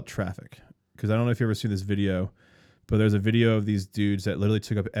nervous about traffic because I don't know if you ever seen this video, but there's a video of these dudes that literally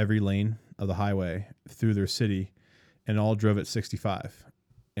took up every lane of the highway through their city and all drove at 65.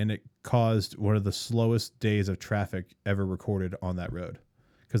 And it caused one of the slowest days of traffic ever recorded on that road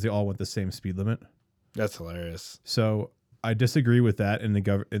because they all went the same speed limit. That's hilarious. So I disagree with that in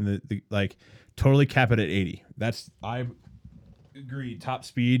the like totally cap it at 80. I agree. Top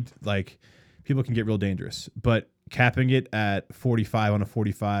speed, like people can get real dangerous, but capping it at 45 on a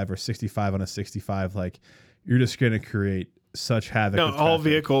 45 or 65 on a 65, like you're just going to create such havoc. No, with all traffic.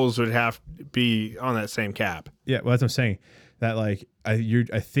 vehicles would have to be on that same cap. Yeah, well, that's what I'm saying. That like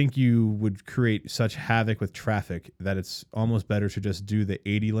I think you would create such havoc with traffic that it's almost better to just do the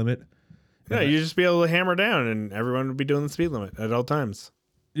 80 limit. Yeah, you just be able to hammer down, and everyone would be doing the speed limit at all times.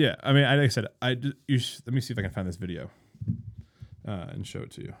 Yeah, I mean, like I said, let me see if I can find this video and show it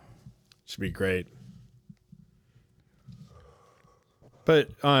to you. Should be great. But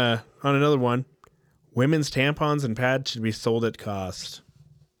on another one, women's tampons and pads should be sold at cost.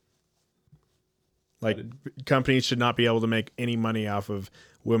 Like companies should not be able to make any money off of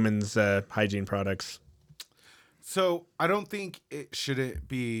women's hygiene products. So I don't think it shouldn't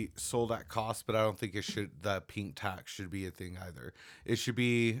be sold at cost, but I don't think the pink tax should be a thing either. It should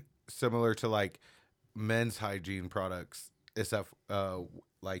be similar to like men's hygiene products, except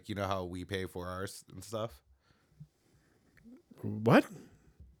like how we pay for ours and stuff. What?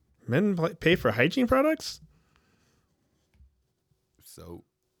 Men pay for hygiene products? So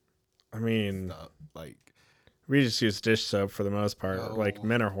I mean, like we just use dish soap for the most part. No. Like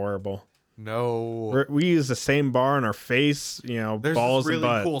men are horrible. no. We use the same bar on our face, There's balls this and really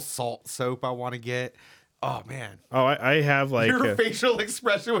butt. cool salt soap I want to get. Oh man, Oh, I have like your facial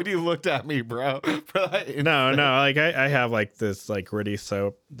expression when you looked at me, bro. no, like I have like this like gritty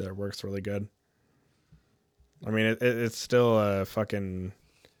soap that works really good. I mean, it's still a fucking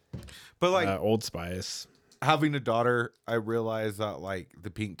But like Old Spice. having a daughter, I realize that like the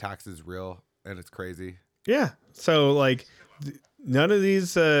pink tax is real and it's crazy. Yeah. So like, none of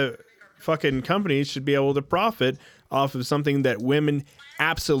these fucking companies should be able to profit off of something that women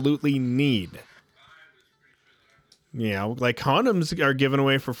absolutely need. Like condoms are given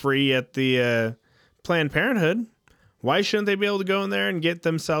away for free at the Planned Parenthood. Why shouldn't they be able to go in there and get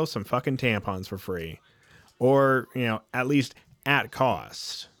themselves some fucking tampons for free? Or, at least at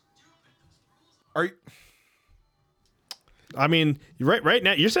cost. Are you, I mean, right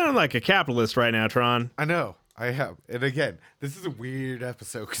now, you're sounding like a capitalist right now, Tron. I know. I have. And again, this is a weird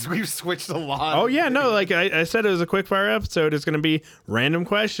episode because we've switched a lot. Oh, yeah, no, like I said, it was a quick fire episode. It's going to be random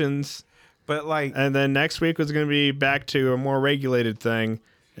questions. But like, And then next week was going to be back to a more regulated thing.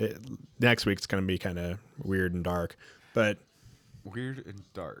 Next week's going to be kind of weird and dark. But weird and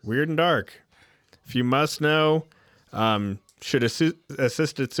dark. weird and dark. If you must know, should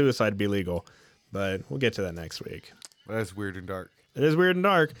assisted suicide be legal? But we'll get to that next week. That's weird and dark. It is weird and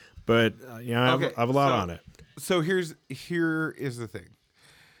dark, but I have a lot on it. So here is the thing.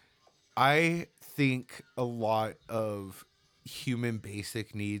 I think a lot of human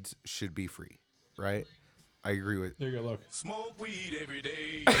basic needs should be free, right? I agree with. There you go. Look, Smoke weed every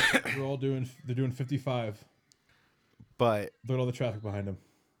day. they're doing 55. But Look at all the traffic behind them.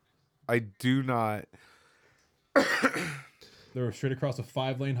 I do not. They're straight across a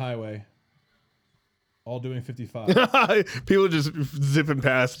 5-lane highway, all doing 55 People just zipping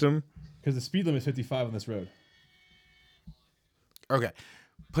past him. because the speed limit is 55 on this road. Okay.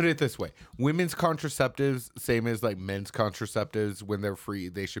 Put it this way. Women's contraceptives, same as like men's contraceptives, when they're free,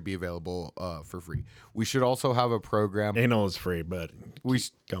 they should be available for free. We should also have a program. Anal is free, but We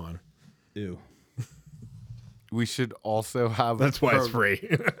go on. Ew. We should also have. That's why it's free.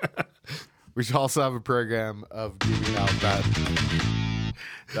 We should also have a program of giving out that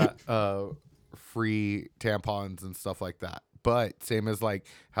free tampons and stuff like that. But same as like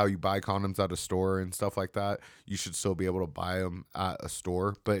how you buy condoms at a store and stuff like that, you should still be able to buy them at a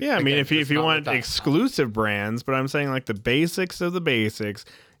store. But Yeah, I mean, again, if you want exclusive brands, but I'm saying like the basics of the basics,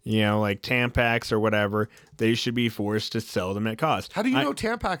 like Tampax or whatever, they should be forced to sell them at cost. how do you know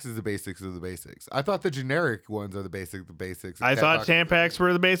Tampax is the basics of the basics? I thought the generic ones are the basics. I thought Tampax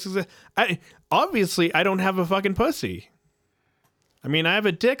were the basics. Obviously, I don't have a fucking pussy. I mean, I have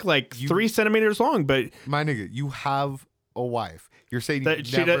a dick like 3 centimeters long, but My nigga, you have a wife. You're saying that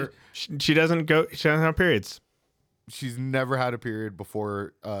she doesn't have periods. She's never had a period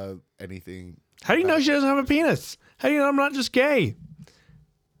before anything. How do you know she doesn't have a penis? How do you know I'm not just gay?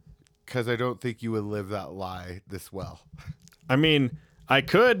 Because I don't think you would live that lie this well. I mean, I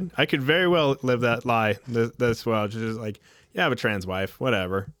could very well live that lie this well. Just like, yeah, I have a trans wife,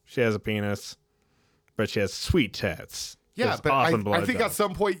 whatever. She has a penis, but she has sweet tits. Yeah, Just but awesome I think blowjob. at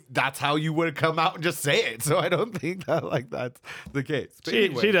some point that's how you would have come out and just say it. So I don't think that that's the case. But She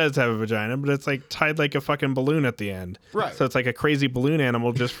anyway, does have a vagina, but it's like tied like a fucking balloon at the end. Right. So it's like a crazy balloon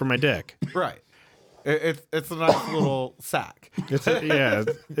animal just for my dick. right. It's a nice little sack.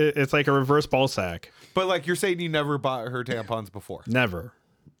 It's like a reverse ball sack. But like you're saying, you never bought her tampons before. Never.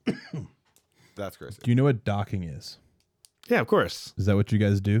 That's crazy. Do you know what docking is? Yeah, of course. Is that what you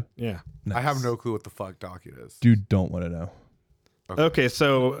guys do? Yeah. I have no clue what the fuck docking is. Dude, don't want to know. Okay,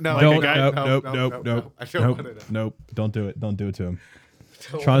 so No, like Don't. a guy, no, Nope. no, Nope. no, Nope. no. I don't Nope. wanna know. Nope. Don't do it. Don't do it to him.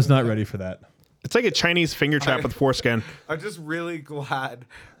 Tron's not ready for that. it's like a Chinese finger trap with foreskin. I'm just really glad.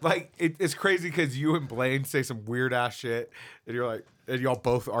 Like it's crazy because you and Blaine say some weird ass shit, and you're like, and y'all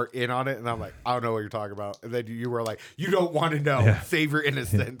both are in on it, and I'm like, I don't know what you're talking about, and then you were like, you don't want to know. Yeah. Save your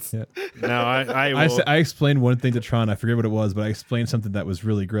innocence. Yeah. No, I I, will. I explained one thing to Tron. I forget what it was, but I explained something that was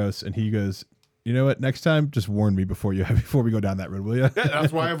really gross, and he goes, "You know what? Next time, just warn me before we go down that road, will you?" Yeah,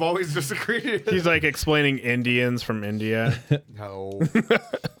 that's why I've always disagreed. He's like explaining Indians from India. No.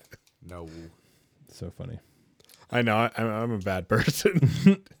 No. So funny. I know. I'm a bad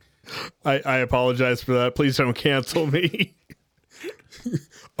person. I apologize for that. Please don't cancel me.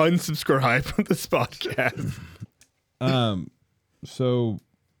 Unsubscribe from this podcast. So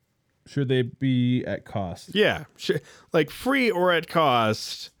should they be at cost? Yeah, like free or at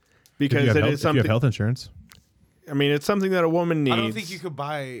cost, because If it you have is health, if you have something. health insurance. I mean, it's something that a woman needs. I don't think you could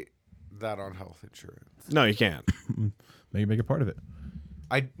buy that on health insurance. No, you can't. Maybe make it part of it.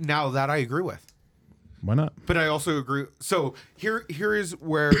 Now that I agree with. Why not? But I also agree. So here is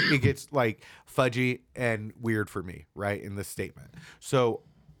where it gets like fudgy and weird for me, right? In this statement. So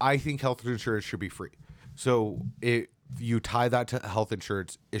I think health insurance should be free. So if you tie that to health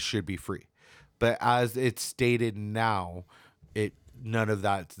insurance, it should be free. But as it's stated now, none of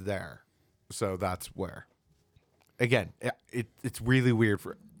that's there. So that's where. Again, it's really weird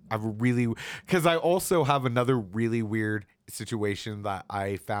because I also have another really weird situation that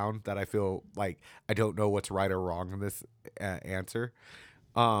I found that I feel like I don't know what's right or wrong in this answer.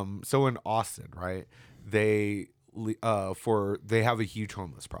 So in Austin, right, they have a huge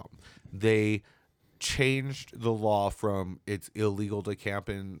homeless problem. They changed the law from it's illegal to camp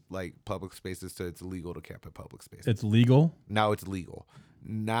in like public spaces to it's illegal to camp in public spaces. It's legal. Now it's legal.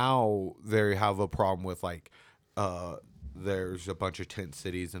 Now they have a problem with like there's a bunch of tent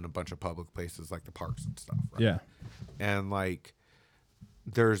cities and a bunch of public places like the parks and stuff, right? Yeah. And like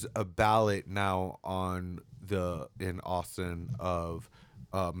there's a ballot now in Austin of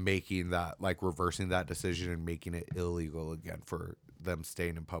making that, like reversing that decision and making it illegal again for them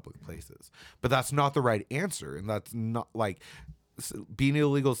staying in public places. But that's not the right answer, and that's not like being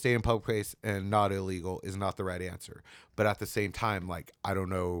illegal, staying in public place and not illegal is not the right answer. But at the same time, like I don't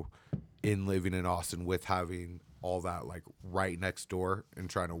know, in living in Austin with having all that like right next door and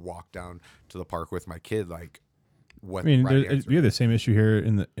trying to walk down to the park with my kid, like what I mean, the right answer we have the same issue here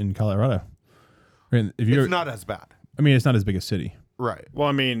in Colorado. I mean, it's not as bad. I mean, it's not as big a city. Right. Well,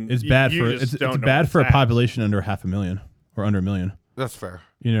 I mean, It's bad you for just it's don't know bad what's for a fast. population under 500,000 or under 1 million. That's fair.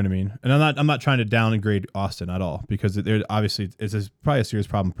 You know what I mean? And I'm not trying to downgrade Austin at all because there obviously it's probably a serious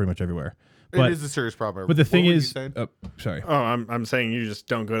problem pretty much everywhere. But it is a serious problem. but the What thing were you is, saying? sorry. Oh, I'm saying you just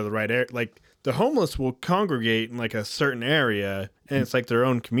don't go to the right area. Like the homeless will congregate in like a certain area, and it's like their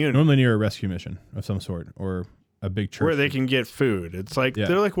own community Normally near a rescue mission of some sort or a big church. where they can get food. It's like Yeah.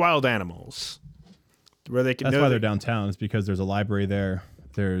 they're like wild animals, where they can. That's know why that- they're downtown. Is because there's a library there.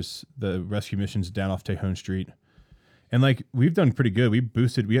 There's the rescue missions down off Tejon Street, and like we've done pretty good. We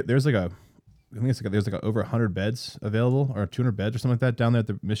boosted. There's like a, I think it's like there's like over 100 beds available or 200 beds or something like that down there at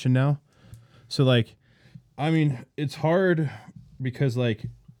the mission now. So like, I mean, it's hard because like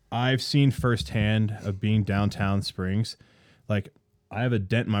I've seen firsthand of being downtown Springs. Like I have a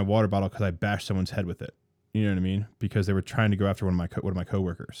dent in my water bottle because I bashed someone's head with it. You know what I mean? Because they were trying to go after one of my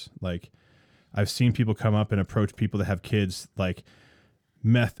coworkers. Like I've seen people come up and approach people that have kids like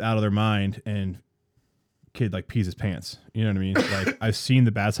meth out of their mind and kid like pees his pants. You know what I mean? Like I've seen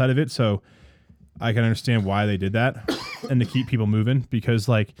the bad side of it, so I can understand why they did that and to keep people moving because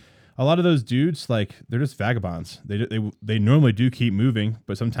like a lot of those dudes like they're just vagabonds. They normally do keep moving,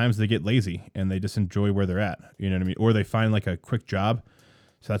 but sometimes they get lazy and they just enjoy where they're at. You know what I mean? Or they find like a quick job,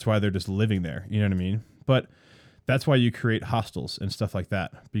 so that's why they're just living there. You know what I mean? But that's why you create hostels and stuff like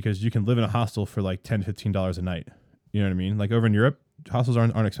that because you can live in a hostel for like $10, $15 a night. You know what I mean? Like over in Europe, hostels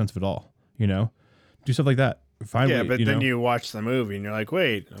aren't expensive at all. You know, do stuff like that. Yeah, but then you watch the movie and you're like,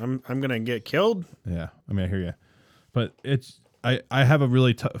 wait, I'm gonna get killed. Yeah, I mean, I hear you, but it's I have a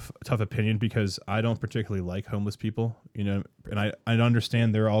really tough opinion because I don't particularly like homeless people. You know, and I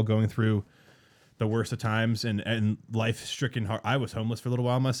understand they're all going through the worst of times and life stricken hard. I was homeless for a little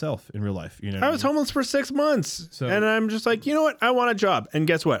while myself in real life. You know, I was homeless for 6 months, and I'm just like, you know what? I want a job, and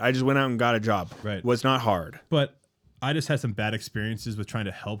guess what? I just went out and got a job. Right, it was not hard, but I just had some bad experiences with trying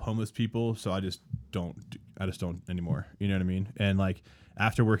to help homeless people, so I just don't anymore. You know what I mean? And like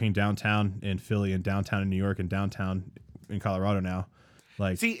after working downtown in Philly and downtown in New York and downtown in Colorado now,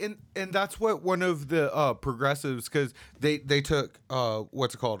 like see, and that's what one of the progressives, because they took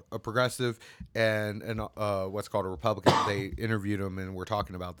what's it called, a progressive and what's called a Republican. They interviewed him and we're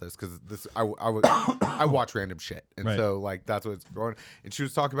talking about this because this I watch random shit, and right. So like that's what's going. And she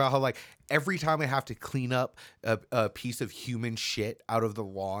was talking about how like every time I have to clean up a piece of human shit out of the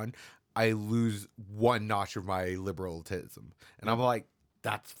lawn, I lose one notch of my liberalism, and I'm like,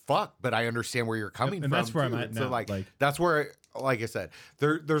 that's fucked. But I understand where you're coming from. And that's where too. I'm at And now. so like that's where, like I said,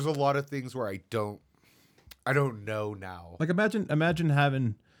 there's a lot of things where I don't know now. Like imagine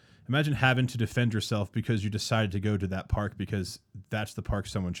having to defend yourself because you decided to go to that park because that's the park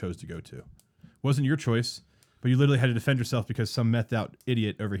someone chose to go to. Wasn't your choice, but you literally had to defend yourself because some methed out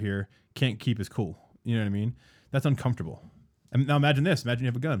idiot over here can't keep his cool. You know what I mean? That's uncomfortable. And now imagine this. Imagine you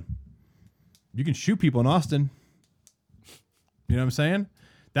have a gun. You can shoot people in Austin. You know what I'm saying?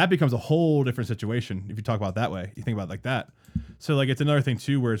 That becomes a whole different situation if you talk about it that way. You think about it like that. So like it's another thing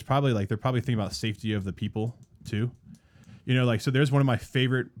too where it's probably like they're probably thinking about safety of the people too. You know, like so there's one of my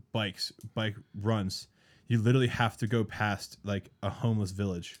favorite bike runs. You literally have to go past like a homeless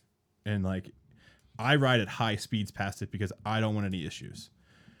village. And like I ride at high speeds past it because I don't want any issues.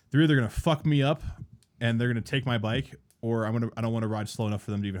 They're either gonna fuck me up and they're gonna take my bike, or I don't want to ride slow enough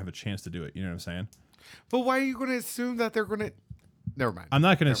for them to even have a chance to do it. You know what I'm saying? But why are you going to assume that they're going to? Never mind. I'm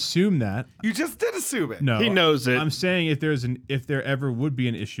not going to assume that. You just did assume it. No, he knows it. I'm saying if there ever would be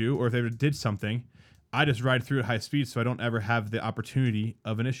an issue, or if they ever did something, I just ride through at high speed so I don't ever have the opportunity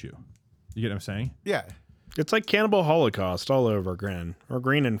of an issue. You get what I'm saying? Yeah. It's like Cannibal Holocaust all over again, or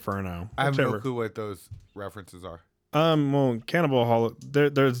Green Inferno. I have whichever. no clue what those references are. Well, Cannibal they're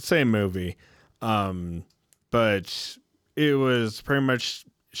the same movie, but it was pretty much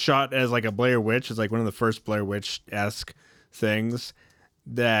shot as like a Blair Witch. It's like one of the first Blair Witch-esque things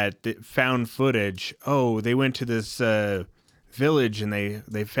that found footage. Oh, they went to this village and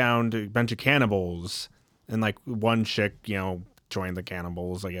they found a bunch of cannibals, and like one chick, joined the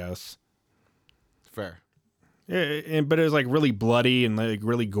cannibals, I guess. Fair. Yeah, but it was like really bloody and like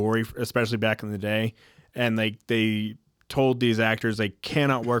really gory, especially back in the day. And they told these actors they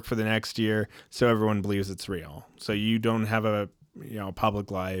cannot work for the next year, so everyone believes it's real. So you don't have a public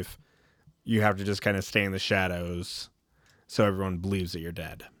life. You have to just kind of stay in the shadows, so everyone believes that you're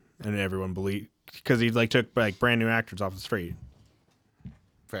dead, and everyone because he like took like brand new actors off the street.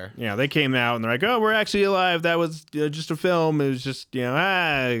 Fair. Yeah, they came out and they're like, "Oh, we're actually alive. That was just a film. It was just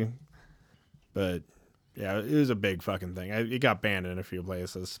But yeah, it was a big fucking thing. It got banned in a few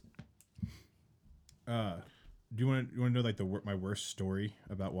places. Do you want to know like my worst story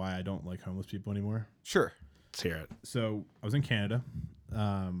about why I don't like homeless people anymore? Sure. Let's hear it. So I was in Canada.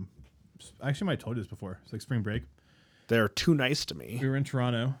 I actually might have told you this before. It's like spring break. They're too nice to me. We were in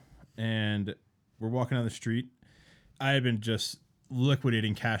Toronto and we're walking down the street. I had been just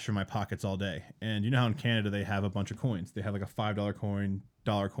liquidating cash from my pockets all day. And you know how in Canada they have a bunch of coins. They have like a $5 coin,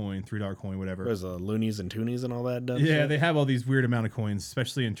 $1 coin, $3 coin, whatever. There's loonies and toonies and all that dumb Yeah, shit. they have all these weird amount of coins,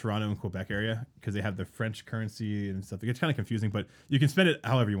 especially in Toronto and Quebec area, because they have the French currency and stuff. It gets kind of confusing, but you can spend it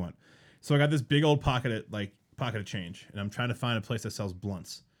however you want. So I got this big old pocket of change, and I'm trying to find a place that sells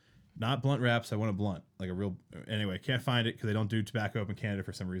blunts. Not blunt wraps. I want a blunt, like a real. Anyway, can't find it because they don't do tobacco up in Canada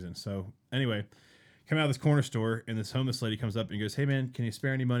for some reason. So anyway, come out of this corner store, and this homeless lady comes up and goes, "Hey man, can you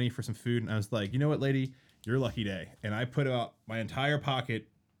spare any money for some food?" And I was like, "You know what, lady, your lucky day." And I put out my entire pocket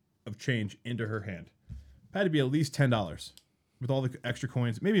of change into her hand. Had to be at least $10 with all the extra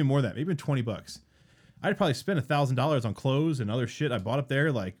coins, maybe more than that, maybe $20. I'd probably spend $1,000 on clothes and other shit I bought up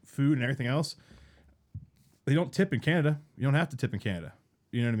there, like food and everything else. They don't tip in Canada. You don't have to tip in Canada.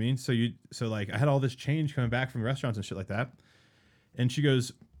 You know what I mean? So like I had all this change coming back from restaurants and shit like that. And she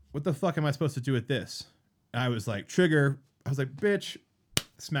goes, "What the fuck am I supposed to do with this?" And I was like, trigger. I was like, bitch.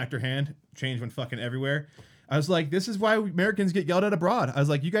 Smacked her hand. Change went fucking everywhere. I was like, this is why Americans get yelled at abroad. I was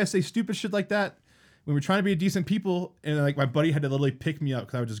like, you guys say stupid shit like that when we're trying to be decent people. And like my buddy had to literally pick me up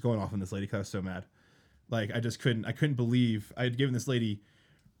because I was just going off on this lady because I was so mad. Like I couldn't believe I had given this lady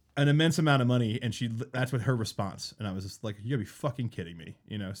an immense amount of money, and that's what her response. And I was just like, you gotta be fucking kidding me,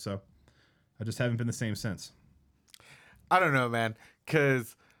 you know? So I just haven't been the same since. I don't know, man,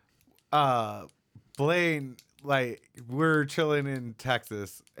 because Blaine, like, we're chilling in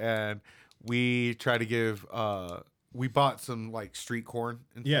Texas, and we try to give we bought some like street corn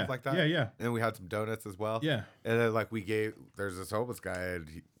and stuff like that. Yeah. And we had some donuts as well. Yeah. And then like there's this homeless guy,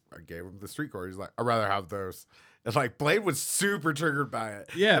 and I gave him the street corn. He's like, "I'd rather have those." And like Blade was super triggered by it.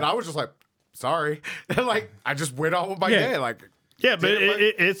 Yeah. And I was just like, "Sorry." And like I just went on with my day. Like Yeah, but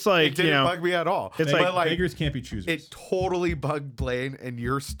it's like, it didn't bug me at all. It's But, like beggars can't be choosers. it totally bugged Blaine, and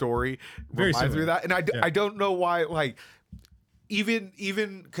your story Very reminds me of similar. that. And I don't know why, like, even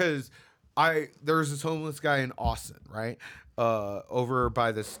because there's this homeless guy in Austin, right? Over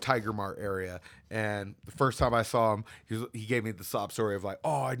by this Tiger Mart area. And the first time I saw him, he gave me the sob story of like,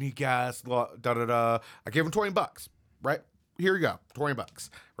 "Oh, I need gas, da-da-da." I gave him $20, right? Here you go, $20,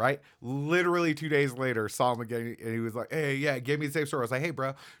 right? Literally 2 days later, saw him again, and he was like, "Hey, yeah," gave me the same story. I was like, "Hey,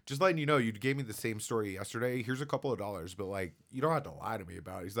 bro, just letting you know, you gave me the same story yesterday. Here's a couple of dollars, but like, you don't have to lie to me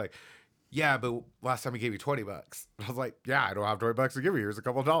about it." He's like, "Yeah, but last time he gave me $20." I was like, "Yeah, I don't have $20 to give you. Here's a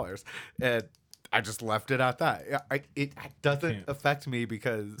couple of dollars," and I just left it at that. It doesn't affect me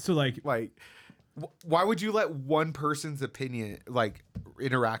because So like why would you let one person's opinion, like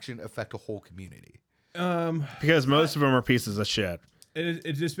interaction, affect a whole community? because most of them are pieces of shit.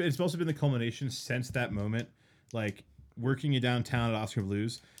 it's also been the culmination since that moment. Like working in downtown at Oscar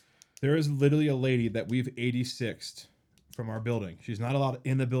Blues, there is literally a lady that we've 86'd from our building. She's not allowed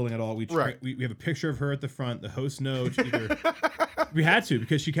in the building at all. We have a picture of her at the front. The host knows. We had to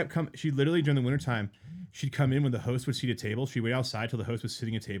because she kept coming. She literally during the wintertime, she'd come in when the host would seat a table. She'd wait outside till the host was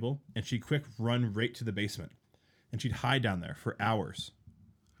sitting at a table, and she'd quick run right to the basement, and she'd hide down there for hours,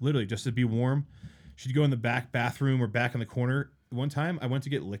 literally just to be warm. She'd go in the back bathroom or back in the corner. One time I went to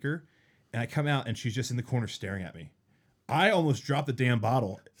get liquor, and I come out, and she's just in the corner staring at me. I almost dropped the damn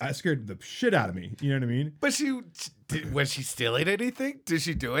bottle. I scared the shit out of me. You know what I mean? But was she stealing anything? Did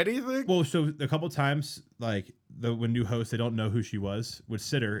she do anything? Well, so a couple times, like when new hosts, they don't know who she was, would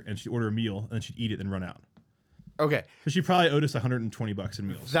sit her and she'd order a meal and then she'd eat it and run out. Okay, So she probably owed us $120 in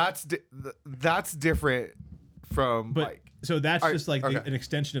meals. that's different from But like. so that's Alright, just like okay. an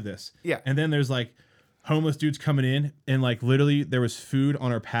extension of this. Yeah. And then there's like homeless dudes coming in, and like literally there was food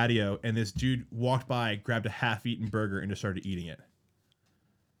on our patio, and this dude walked by, grabbed a half-eaten burger, and just started eating it.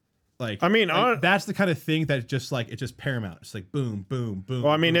 Like, I mean, that's the kind of thing that just like it's just paramount. It's like boom, boom, boom.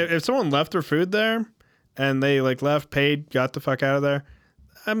 Well, I mean, boom. if someone left their food there and they like left, paid, got the fuck out of there,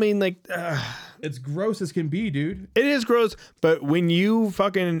 I mean, like, It's gross as can be, dude. it is gross. But when you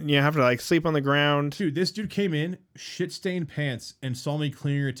fucking have to like sleep on the ground, Dude, this dude came in, shit-stained pants, and saw me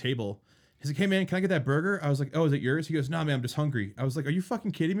clearing a table. He's like, "Hey, man, can I get that burger?" I was like, "Oh, is it yours?" He goes, "Nah, man, I'm just hungry." I was like, "Are you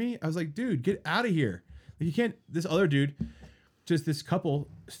fucking kidding me?" I was like, "Dude, get out of here." Like, you can't... This other dude, just this couple,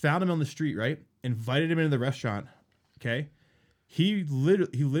 found him on the street, right? Invited him into the restaurant, okay? He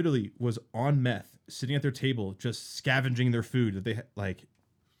literally was on meth, sitting at their table, just scavenging their food that they, like,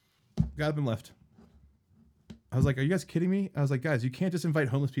 got up and left. I was like, "Are you guys kidding me?" I was like, "Guys, you can't just invite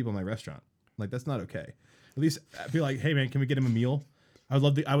homeless people in my restaurant. Like, that's not okay." At least be like, "Hey, man, can we get him a meal?" I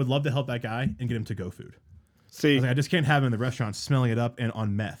would love to help that guy and get him to-go food. see, I just can't have him in the restaurant smelling it up and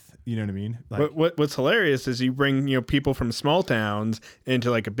on meth. You know what I mean? Like, what's hilarious is you bring people from small towns into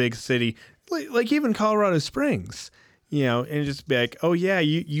like a big city, like even Colorado Springs, and just be like, "Oh yeah,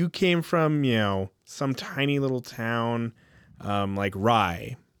 you came from some tiny little town, like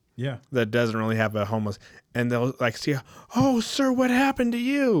Rye, yeah. that doesn't really have a homeless," and they'll like see, "Oh sir, what happened to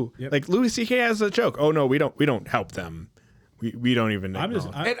you?" Yep. Like Louis C.K. has a joke. "Oh no, we don't help them. We don't even know."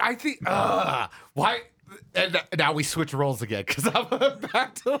 And I think why. And now we switch roles again because I'm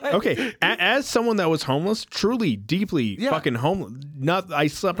back to like. Okay, as someone that was homeless, truly, deeply fucking homeless. I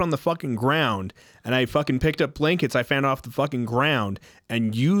slept on the fucking ground, and I fucking picked up blankets I found off the fucking ground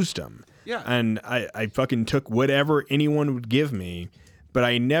and used them. Yeah. And I fucking took whatever anyone would give me, but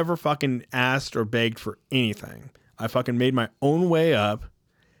I never fucking asked or begged for anything. I fucking made my own way up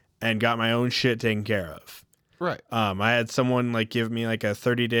and got my own shit taken care of. Right. I had someone like give me like a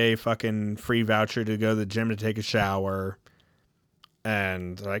 30-day fucking free voucher to go to the gym to take a shower.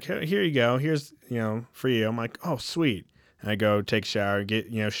 And like, here you go. Here's, for you. I'm like, oh, sweet. And I go take a shower, get,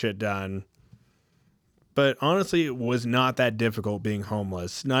 shit done. But honestly, it was not that difficult being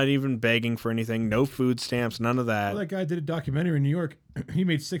homeless. Not even begging for anything. No food stamps, none of that. Well, that guy did a documentary in New York. He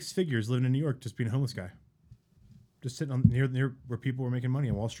made 6 figures living in New York, just being a homeless guy. Just sitting on near where people were making money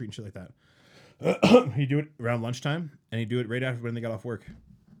on Wall Street and shit like that. He'd do it around lunchtime, and he'd do it right after when they got off work.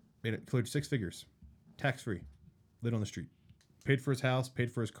 Made it, cleared 6 figures, tax-free, lived on the street. Paid for his house,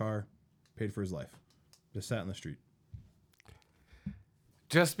 paid for his car, paid for his life. Just sat on the street.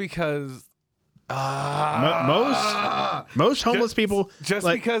 Just because Most homeless people just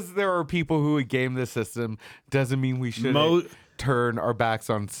like, because there are people who would game the system doesn't mean we should turn our backs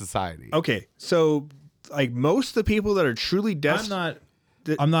on society. Okay, so like most of the people that are truly sorry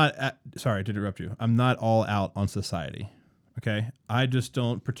to interrupt you. I'm not all out on society. Okay, I just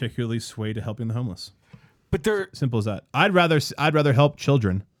don't particularly sway to helping the homeless. But they're simple as that. I'd rather help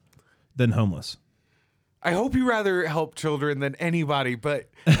children than homeless. I hope you rather help children than anybody,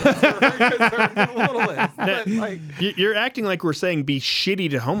 but the littlest. But like, you're acting like we're saying be shitty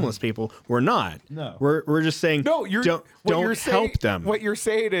to homeless people. We're not. No. We're just saying no, don't help them. What you're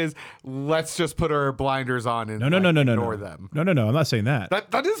saying is let's just put our blinders on and ignore them. No. I'm not saying that.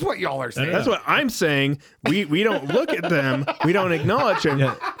 That is what y'all are saying. That's what I'm saying. We don't look at them. We don't acknowledge them.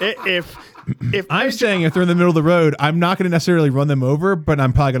 Yeah. If I'm saying if they're in the middle of the road, I'm not going to necessarily run them over, but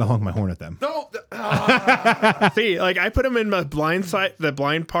I'm probably going to honk my horn at them. No. See, like I put them in the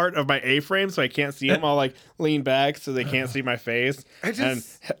blind part of my A-frame, so I can't see them. I'll like lean back so they can't see my face, and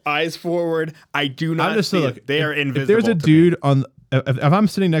eyes forward. I do not see it. They are invisible. If there's a dude on, if I'm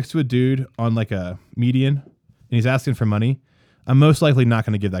sitting next to a dude on like a median and he's asking for money, I'm most likely not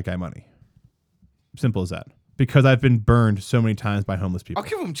going to give that guy money. Simple as that. Because I've been burned so many times by homeless people. I'll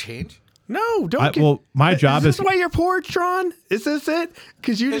give him change. No, don't. Well, my job is this why you're poor, Tron? Is this it?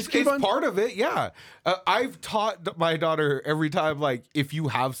 Because you just keep on. Part of it, yeah. I've taught my daughter every time, like, if you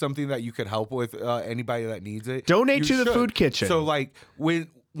have something that you could help with, anybody that needs it, donate to the food kitchen. So, like,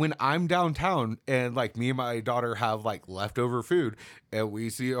 when I'm downtown and like me and my daughter have like leftover food and we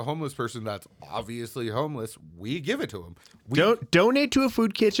see a homeless person that's obviously homeless, we give it to them. Donate to a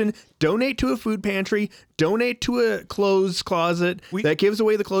food kitchen, donate to a food pantry, donate to a clothes closet that gives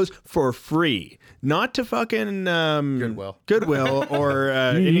away the clothes for free. Not to fucking Goodwill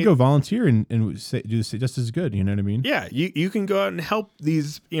or you can go volunteer and do just as good. You know what I mean? Yeah, you can go out and help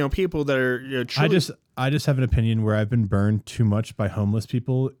these people that are truly. I just have an opinion where I've been burned too much by homeless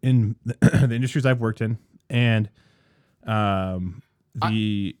people in the industries I've worked in and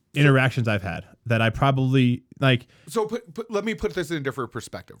the interactions I've had that I probably like. So let me put this in a different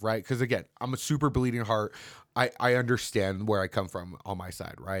perspective, right? Because again, I'm a super bleeding heart. I understand where I come from on my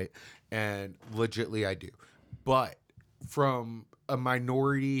side, right? And legitly I do. But from a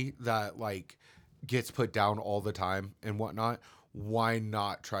minority that like gets put down all the time and whatnot, why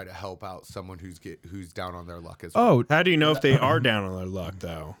not try to help out someone who's down on their luck as well? Oh, how do you know if they are down on their luck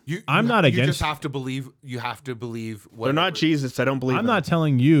though? I'm not against. You just have to believe. You have to believe. They're not Jesus. I don't believe. I'm not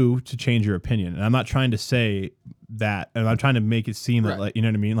telling you to change your opinion, and I'm not trying to say that, and I'm trying to make it seem that, like, you know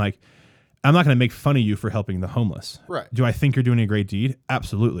what I mean. Like, I'm not going to make fun of you for helping the homeless. Right? Do I think you're doing a great deed?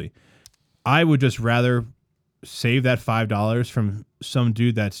 Absolutely. I would just rather save that $5 from some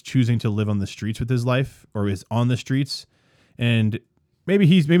dude that's choosing to live on the streets with his life or is on the streets. And maybe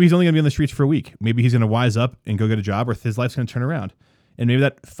he's only going to be on the streets for a week. Maybe he's going to wise up and go get a job, or his life's going to turn around. And maybe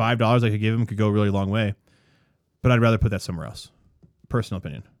that $5 I could give him could go a really long way. But I'd rather put that somewhere else. Personal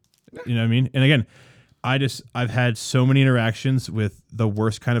opinion. You know what I mean? And again, I've had so many interactions with the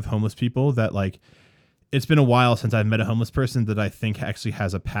worst kind of homeless people that, like, it's been a while since I've met a homeless person that I think actually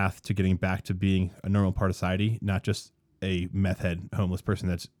has a path to getting back to being a normal part of society, not just a meth head homeless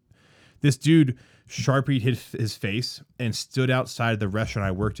person. This dude Sharpied his face and stood outside the restaurant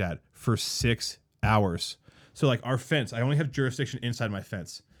I worked at for 6 hours. So like our fence, I only have jurisdiction inside my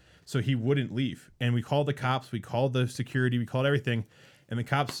fence. So he wouldn't leave. And we called the cops, we called the security, we called everything. And the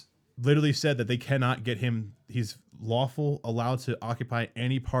cops literally said that they cannot get him. He's allowed to occupy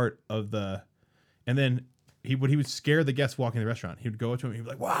any part of the, and then he would scare the guests walking in the restaurant. He would go up to him, he'd be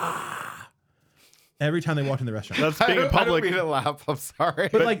like, "Wah!" every time they walked in the restaurant. That's I being a don't, I don't public. mean to laugh. I'm sorry.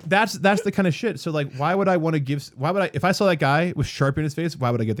 But like that's the kind of shit. So like, why would I want to give? Why would I? If I saw that guy with Sharpie in his face,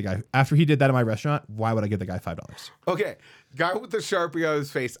 why would I get the guy after he did that in my restaurant? Why would I get the guy $5? Okay, guy with the Sharpie on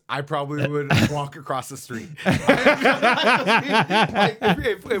his face, I probably would walk across the street. Like,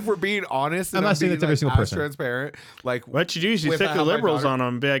 if we're being honest, and I'm not saying being, that's every single as person. transparent. Like What you do is you if stick I the have my liberals daughter- on them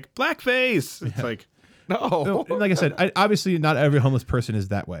and be like, blackface. It's like, No, No, like I said, obviously not every homeless person is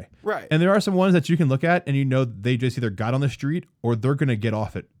that way. Right. And there are some ones that you can look at and you know they just either got on the street or they're gonna get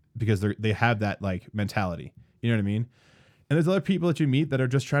off it because they have that like mentality. You know what I mean? And there's other people that you meet that are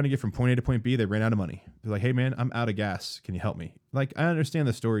just trying to get from point A to point B. They ran out of money. They're like, hey man, I'm out of gas. Can you help me? Like I understand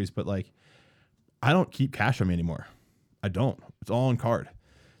the stories, but like I don't keep cash on me anymore. I don't. It's all on card.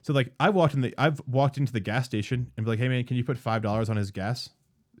 So like I've walked into the gas station and be like, hey man, can you put $5 on his gas?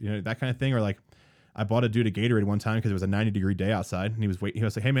 You know, that kind of thing. Or like I bought a dude a Gatorade one time because it was a 90-degree day outside, and he was waiting. He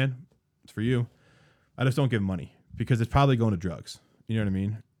was like, "Hey, man, it's for you." I just don't give him money because it's probably going to drugs. You know what I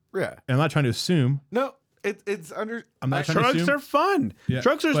mean? yeah, And I'm not trying to assume. no, it's under. I'm not trying to drugs assume. are fun. Yeah,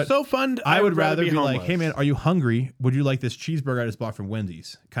 Drugs are but so fun. I would rather be like, homeless. "Hey, man, are you hungry? Would you like this cheeseburger I just bought from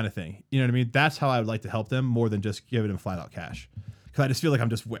Wendy's?" Kind of thing. You know what I mean? That's how I would like to help them more than just giving them flat out cash. Because I just feel like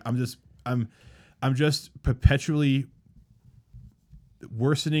I'm just perpetually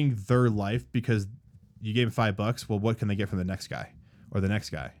worsening their life because you gave them $5. Well, what can they get from the next guy or the next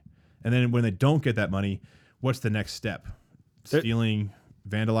guy? And then when they don't get that money, what's the next step? Stealing,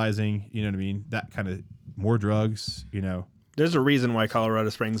 vandalizing, you know what I mean? That kind of more drugs, you know? There's a reason why Colorado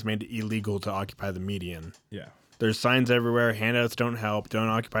Springs made it illegal to occupy the median. Yeah. There's signs everywhere. Handouts don't help. Don't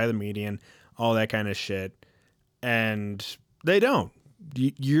occupy the median. All that kind of shit. And they don't.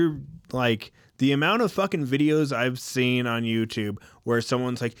 You're like the amount of fucking videos I've seen on YouTube where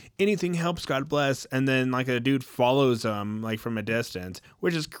someone's like, anything helps, God bless. And then like a dude follows them like from a distance,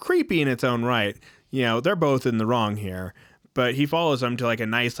 which is creepy in its own right. You know, they're both in the wrong here. But he follows them to like a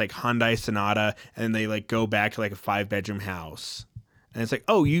nice like Hyundai Sonata, and they like go back to like a 5-bedroom house. And it's like,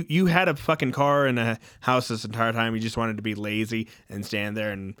 oh, you had a fucking car and a house this entire time. You just wanted to be lazy and stand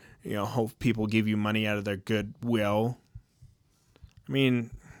there and, you know, hope people give you money out of their goodwill. I mean,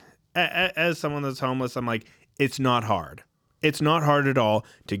 as someone that's homeless, I'm like, it's not hard. It's not hard at all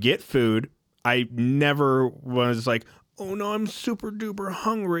to get food. I never was like, oh no, I'm super duper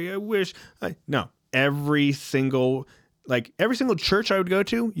hungry. I wish no, every single church I would go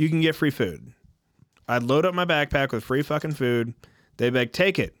to, you can get free food. I'd load up my backpack with free fucking food. They'd be like,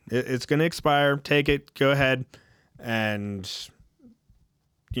 take it. It's going to expire. Take it. Go ahead. And,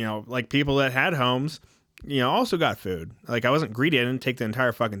 you know, like people that had homes, you know, also got food. Like I wasn't greedy. I didn't take the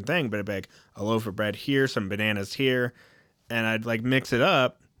entire fucking thing, but I'd be like a loaf of bread here, some bananas here, and I'd like mix it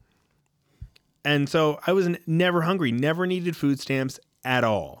up. And so I was never hungry, never needed food stamps at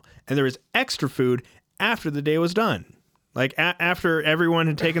all. And there was extra food after the day was done. Like after everyone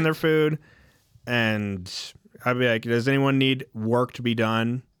had taken their food, and I'd be like, does anyone need work to be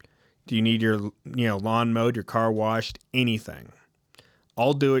done? Do you need your, you know, lawn mowed, your car washed, anything?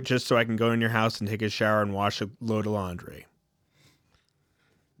 I'll do it just so I can go in your house and take a shower and wash a load of laundry.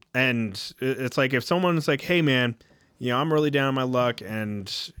 And it's like if someone's like, hey man, you know, I'm really down on my luck,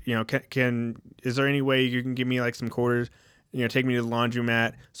 and you know, is there any way you can give me like some quarters, you know, take me to the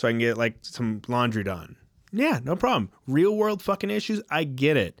laundromat so I can get like some laundry done? Yeah, no problem. Real world fucking issues, I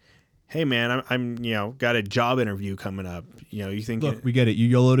get it. Hey man, I'm you know, got a job interview coming up. You know, you think Look, we get it.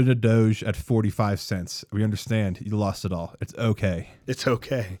 You loaded a Doge at 45 cents. We understand. You lost it all. It's okay. it's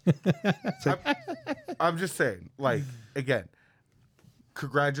okay. I'm just saying, like, again,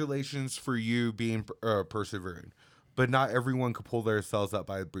 congratulations for you being persevering. But not everyone could pull themselves up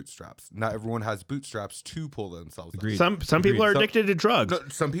by bootstraps. Not everyone has bootstraps to pull themselves Agreed. up. Some people are addicted to drugs. No,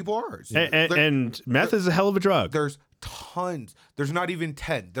 some people are. And meth is a hell of a drug. There's tons. There's not even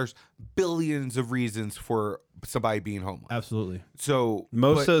 10. There's billions of reasons for somebody being homeless. Absolutely. So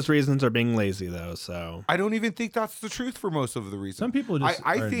Most of those reasons are being lazy, though. So I don't even think that's the truth for most of the reasons. Some people just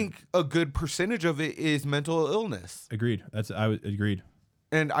I are- think a good percentage of it is mental illness. Agreed. Agreed.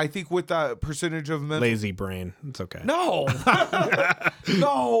 And I think with that percentage of mental lazy brain. It's okay. No.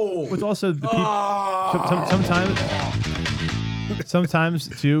 No. It's also the people. Sometimes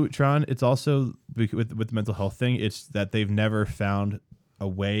too, Tron. It's also with the mental health thing. It's that they've never found a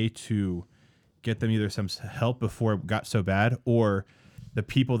way to get them either some help before it got so bad, or the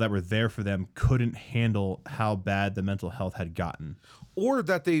people that were there for them couldn't handle how bad the mental health had gotten. Or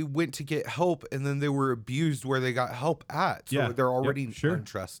that they went to get help and then they were abused where they got help at. So Yeah. they're already Yep. Sure.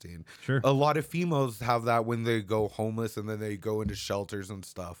 untrusting. Sure. A lot of females have that when they go homeless and then they go into shelters and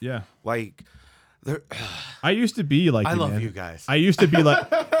stuff. Yeah. Like, I used to be like I you, love man. you guys. I used to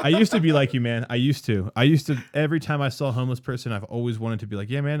be like you, man. I used to every time I saw a homeless person, I've always wanted to be like,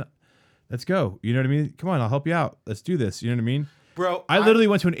 yeah, man, let's go. You know what I mean? Come on, I'll help you out. Let's do this. You know what I mean? Bro, I literally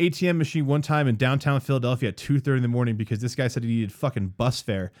went to an ATM machine one time in downtown Philadelphia at 2:30 in the morning because this guy said he needed fucking bus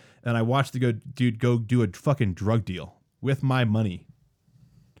fare, and I watched the dude go do a fucking drug deal with my money.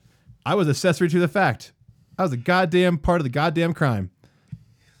 I was accessory to the fact. I was a goddamn part of the goddamn crime.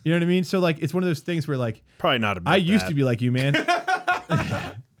 You know what I mean? So like, it's one of those things where like, Probably not about I used that. to be like you, man.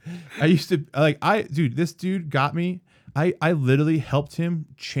 Dude, this dude got me. I literally helped him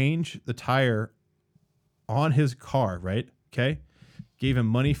change the tire on his car, right? Okay. Gave him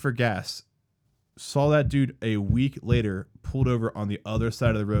money for gas. Saw that dude a week later, pulled over on the other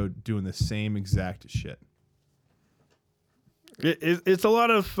side of the road doing the same exact shit. It's a lot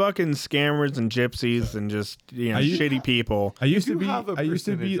of fucking scammers and gypsies and just shitty people. I used You to be have a I used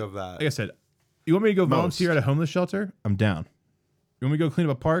to be percentage of that. like I said, you want me to go volunteer Most. at a homeless shelter? I'm down. You want me to go clean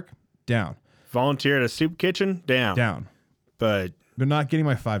up a park? Down. Volunteer at a soup kitchen, down. Down. But They're not getting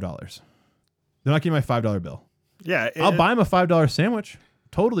my $5. They're not getting my $5 bill. yeah, I'll buy him a $5 sandwich.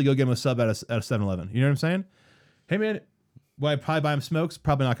 Totally go get him a sub at a 7-Eleven. You know what I'm saying? Hey, man, will I probably buy him smokes?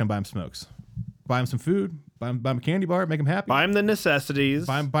 Probably not going to buy him smokes. Buy him some food. Buy him a candy bar. Make him happy. buy him the necessities.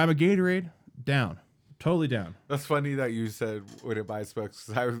 Buy him a Gatorade. Down. Totally down. That's funny that you said wouldn't buy smokes.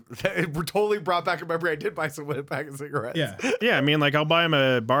 It totally brought back a memory. I did buy someone a pack of cigarettes. Yeah. Yeah, I mean, like I'll buy him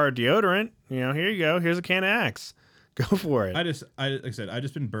a bar of deodorant. Here you go. Here's a can of Axe. Go for it. Like I said, I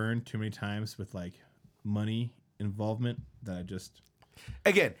just been burned too many times with like money involvement that I just.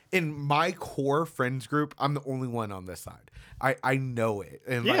 Again, in my core friends group, I'm the only one on this side. I know it,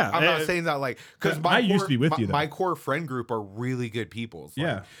 and like, Yeah, I'm not saying that like because I used to be with you, though. My core friend group are really good people. So, like,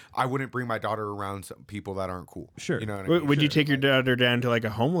 Yeah. I wouldn't bring my daughter around some people that aren't cool. Sure. You know what I mean? Would you take your daughter down to like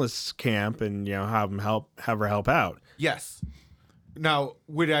a homeless camp and have her help out? Yes. Now,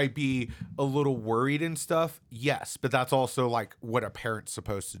 would I be a little worried and stuff? Yes, but that's also like what a parent's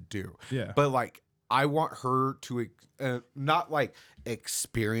supposed to do. Yeah. But like, I want her to not like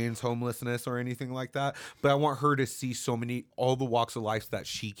experience homelessness or anything like that, but I want her to see all the walks of life that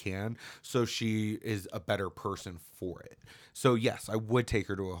she can, so she is a better person for it. So yes, I would take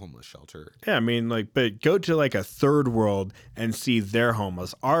her to a homeless shelter. Yeah, I mean, but go to like a third world and see their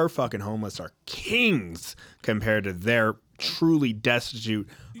homeless. Our fucking homeless are kings compared to their truly destitute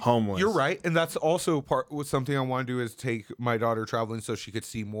homeless. You're right, and that's also part with something I want to do is take my daughter traveling so she could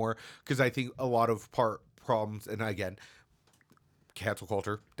see more, because I think a lot of problems, and again, cancel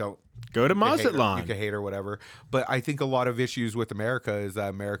culture, don't Go to you can hate her- Mazatlan. you can hate her, whatever, but I think a lot of issues with America is that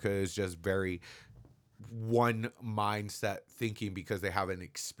America is just very one mindset thinking because they haven't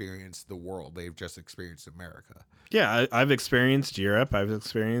experienced the world, they've just experienced America. Yeah, I've experienced Europe. I've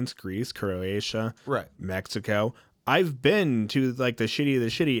experienced Greece, Croatia, Right. Mexico. I've been to like the shitty of the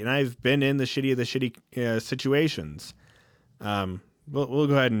shitty, and I've been in the shitty of the shitty situations. We'll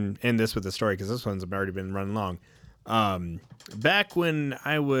go ahead and end this with a story because this one's already been running long. Back when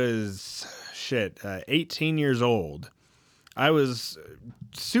I was 18 years old, I was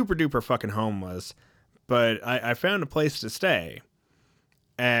super duper fucking homeless, but I found a place to stay,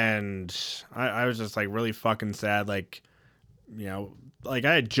 and I was just like really fucking sad. Like, like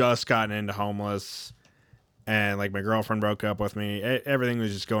I had just gotten into homeless. And like my girlfriend broke up with me. Everything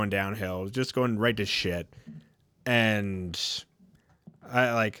was just going downhill. It was just going right to shit. And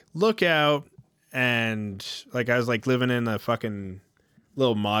I like look out, and like I was like living in a fucking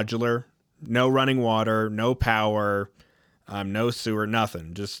little modular, no running water, no power, no sewer,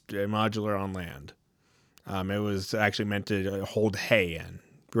 nothing, just a modular on land. It was actually meant to hold hay in,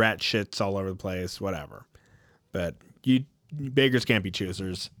 rat shits all over the place, whatever. But you beggars can't be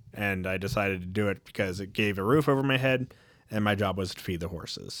choosers. And I decided to do it because it gave a roof over my head, and my job was to feed the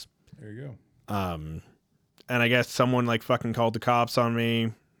horses. There you go. And I guess someone like fucking called the cops on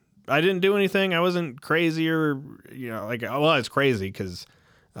me. I didn't do anything. I wasn't crazy or, I was crazy because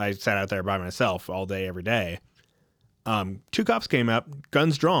I sat out there by myself all day, every day. 2 cops came up,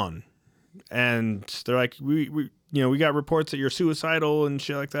 guns drawn, and they're like, we got reports that you're suicidal and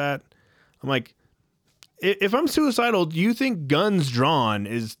shit like that. I'm like, if I'm suicidal, do you think guns drawn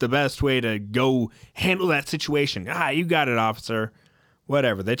is the best way to go handle that situation? You got it, officer.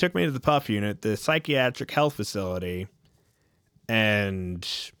 Whatever. They took me to the PUF unit, the psychiatric health facility. And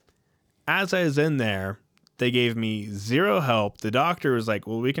as I was in there, they gave me zero help. The doctor was like,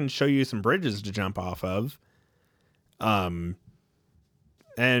 well, we can show you some bridges to jump off of.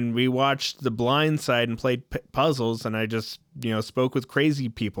 And we watched The Blind Side and played puzzles, and I just, spoke with crazy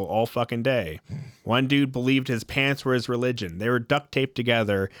people all fucking day. One dude believed his pants were his religion. They were duct taped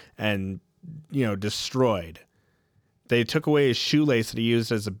together, and destroyed. They took away his shoelace that he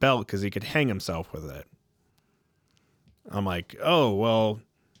used as a belt because he could hang himself with it. I'm like, oh, well,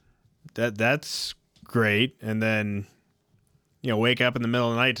 that's great. And then, wake up in the middle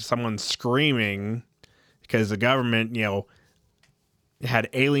of the night to someone screaming because the government, had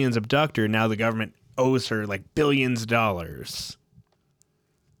aliens abduct her. Now the government owes her like billions of dollars.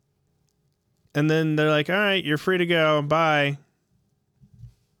 And then they're like, all right, you're free to go. Bye.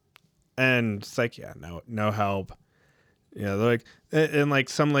 And it's like, yeah, no help. They're like, and like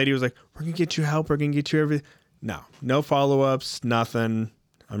some lady was like, we're going to get you help. We're going to get you everything. No follow-ups, nothing.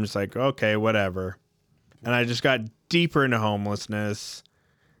 I'm just like, okay, whatever. And I just got deeper into homelessness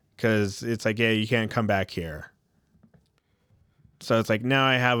because it's like, yeah, you can't come back here. So it's like now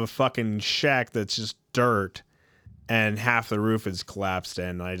I have a fucking shack that's just dirt and half the roof is collapsed in.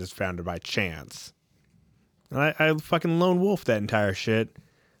 And I just found it by chance. And I fucking lone wolf that entire shit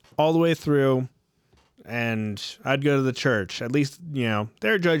all the way through. And I'd go to the church. At least,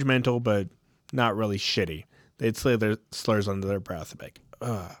 they're judgmental, but not really shitty. They'd say their slurs under their breath. Like,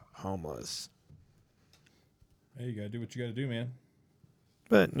 ugh, homeless. Hey, you gotta do what you gotta do, man.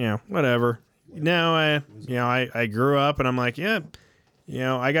 But, whatever. Now I grew up and I'm like, yeah,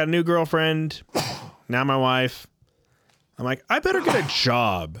 I got a new girlfriend. Now my wife. I'm like, I better get a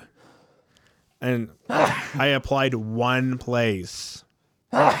job. And I applied one place.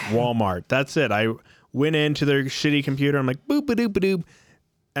 Walmart. That's it. I went into their shitty computer. I'm like, boop, ba-doop, ba-doop.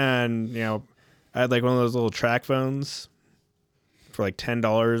 And, I had like one of those little track phones for like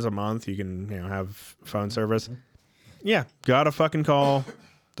 $10 a month. You can, have phone service. Yeah. Got a fucking call.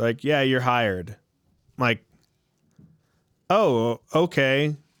 They're like, yeah, you're hired. I'm like, oh,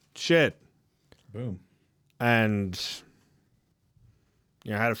 okay. Shit. Boom. And,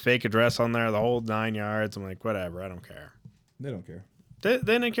 I had a fake address on there, the whole 9 yards. I'm like, whatever. I don't care. They don't care. They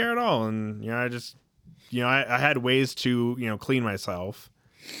didn't care at all. And, I just, I had ways to, clean myself.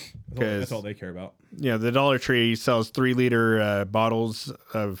 That's all they care about. The Dollar Tree sells 3-liter bottles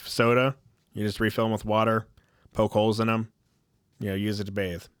of soda. You just refill them with water, poke holes in them, use it to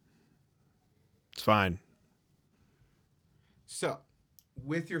bathe. It's fine. So,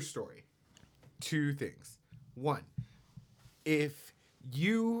 with your story, 2 things. 1, if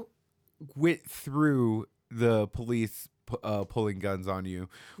you went through the police pulling guns on you,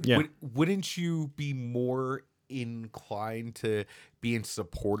 wouldn't you be more inclined to be in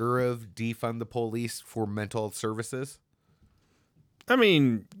supporter of defund the police for mental health services? I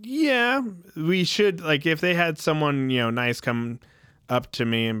mean, yeah, we should, like, if they had someone, nice come up to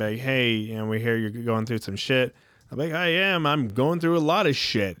me and be like, hey, we hear you're going through some shit. I'm like, I'm going through a lot of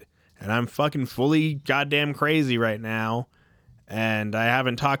shit and I'm fucking fully goddamn crazy right now. And I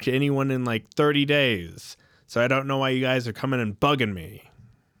haven't talked to anyone in like 30 days. So I don't know why you guys are coming and bugging me.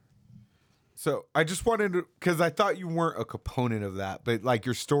 So I just wanted to, because I thought you weren't a component of that, but like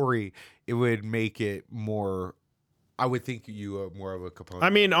your story, it would make it more, I would think you are more of a component. I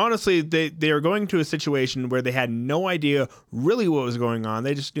mean, honestly, they were going to a situation where they had no idea really what was going on.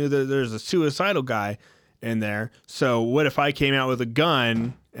 They just knew that there's a suicidal guy in there. So what if I came out with a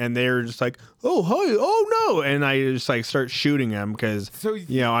gun and they were just like, oh, hi, oh no. And I just like start shooting them because,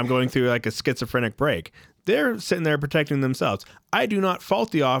 I'm going through like a schizophrenic break. They're sitting there protecting themselves. I do not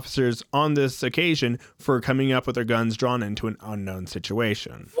fault the officers on this occasion for coming up with their guns drawn into an unknown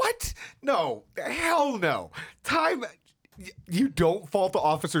situation. What? No, hell no. You don't fault the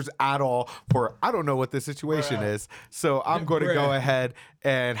officers at all for, I don't know what the situation is, so I'm going to go ahead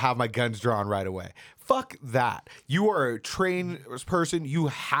and have my guns drawn right away. Fuck that. You are a trained person. You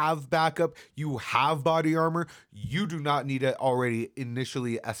have backup. You have body armor. You do not need to already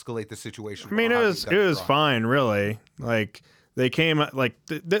initially escalate the situation. I mean, it was fine, really. Like, they came, like,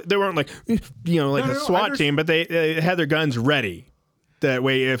 they weren't like, a SWAT team, but they had their guns ready. That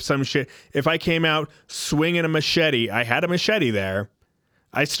way, if I came out swinging a machete, I had a machete there.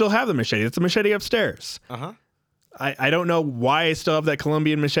 I still have the machete. It's a machete upstairs. Uh-huh. I don't know why I still have that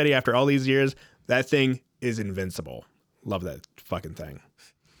Colombian machete after all these years. That thing is invincible. Love that fucking thing.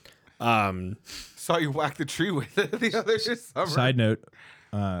 Saw you whack the tree with it the other summer. Side note,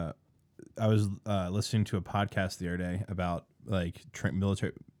 I was listening to a podcast the other day about like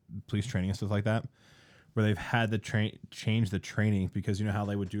military police training and stuff like that, where they've had to change the training because you know how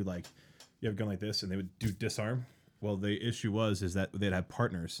they would do like you have a gun like this and they would do disarm. Well, the issue is that they'd have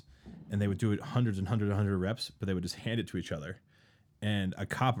partners and they would do it hundreds and hundreds and hundred reps, but they would just hand it to each other. And a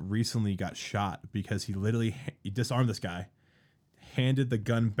cop recently got shot because he literally he disarmed this guy, handed the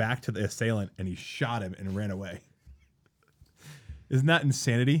gun back to the assailant, and he shot him and ran away. Isn't that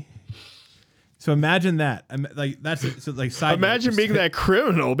insanity? So imagine that. Like that's so like side. Imagine being that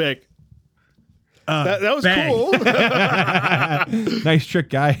criminal. Be like, That was bang. cool. Nice trick,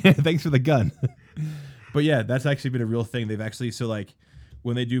 guy. Thanks for the gun. But yeah, that's actually been a real thing. They've actually, so like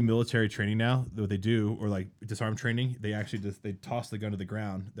when they do military training now, what they do, or like disarm training, they actually just, they toss the gun to the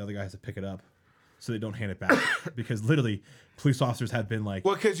ground. The other guy has to pick it up so they don't hand it back. Because literally police officers have been like,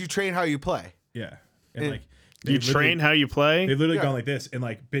 Well, because you train how you play. yeah. And like, You train how you play? They literally Yeah. gone like this and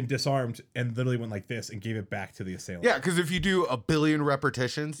like been disarmed and literally went like this and gave it back to the assailant. Yeah, because if you do a billion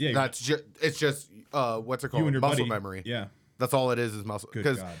repetitions, Yeah, that's just it's just what's it called? You and your Muscle buddy. memory. Yeah. That's all it is muscle. Good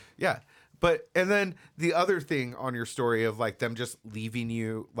 'Cause- God. yeah. But and then the other thing on your story of like them just leaving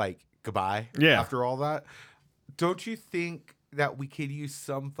you like goodbye Yeah. after all that, don't you think that we could use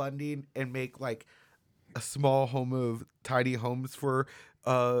some funding and make like a small home of tiny homes for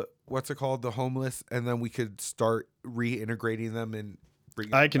what's it called, the homeless, and then we could start reintegrating them and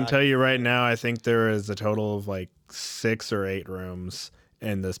bringing I them can back? tell you right now, I think there is a total of like 6 or 8 rooms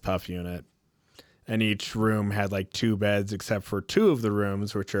in this puff unit. And each room had like 2 beds, except for 2 of the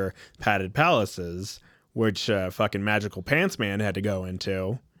rooms, which are padded palaces, which fucking Magical Pants Man had to go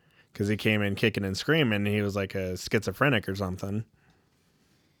into because he came in kicking and screaming. He was like a schizophrenic or something.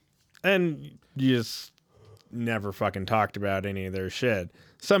 And you just never fucking talked about any of their shit.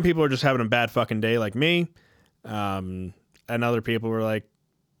 Some people are just having a bad fucking day like me. And other people were like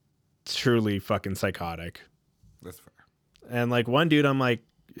truly fucking psychotic. That's fair. And like one dude, I'm like,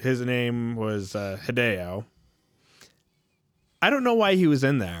 his name was Hideo. I don't know why he was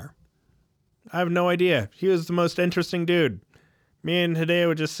in there. I have no idea. He was the most interesting dude. Me and Hideo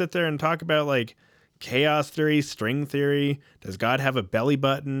would just sit there and talk about like chaos theory, string theory. Does God have a belly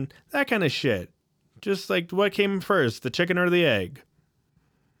button? That kind of shit. Just like what came first, the chicken or the egg?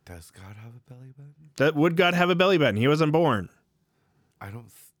 Does God have a belly button? That would God have a belly button? He wasn't born. I don't.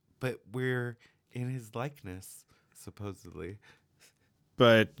 But we're in His likeness, supposedly.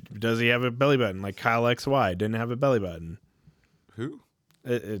 But does he have a belly button? Like Kyle XY didn't have a belly button. Who?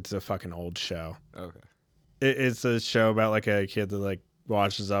 It's a fucking old show. Okay. It's a show about like a kid that like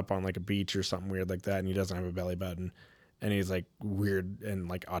washes up on like a beach or something weird like that, and he doesn't have a belly button, and he's like weird and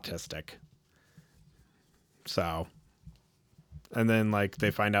like autistic. So, and then like they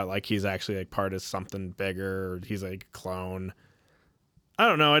find out like he's actually like part of something bigger, or he's like a clone. I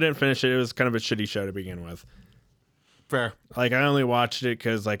don't know. I didn't finish it. It was kind of a shitty show to begin with. Fair. Like I only watched it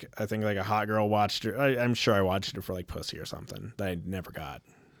because like I think like a hot girl watched it. I'm sure I watched it for like pussy or something that I never got.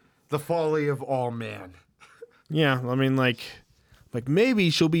 The folly of all man. Yeah, I mean like maybe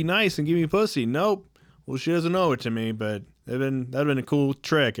she'll be nice and give me pussy. Nope. Well, she doesn't owe it to me, but that'd been a cool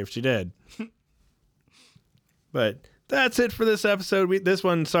trick if she did. But that's it for this episode. This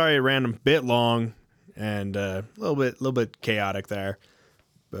one, sorry, it ran a bit long and a little bit chaotic there,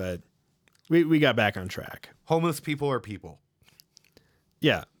 but we got back on track. Homeless people are people.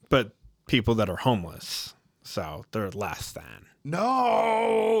 Yeah, but people that are homeless, so they're less than.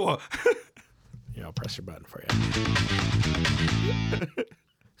 No. You know, press your button for you.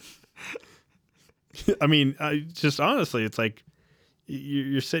 I mean, just honestly, it's like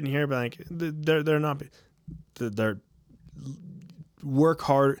you're sitting here, but like they're not. They're work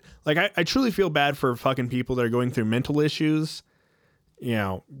hard. Like I truly feel bad for fucking people that are going through mental issues. You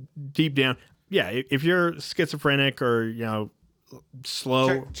know, deep down, yeah. If you're schizophrenic or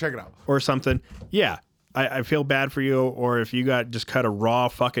slow Check it out. or something, yeah, I feel bad for you. Or if you got just cut a raw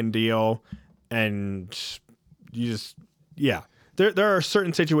fucking deal and you just, yeah, there are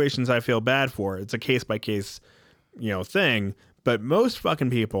certain situations I feel bad for. It's a case by case, thing. But most fucking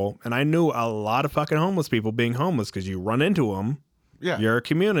people, and I knew a lot of fucking homeless people being homeless because you run into them. Yeah. You're a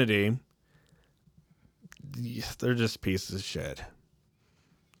community. They're just pieces of shit.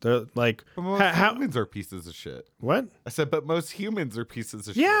 They're like, But most humans are pieces of shit. what? I said, but most humans are pieces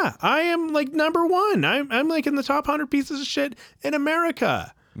of shit. Yeah, I am like number one. I'm like in the top 100 pieces of shit in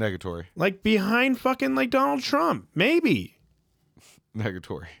America. Negatory. Like behind fucking like Donald Trump. Maybe.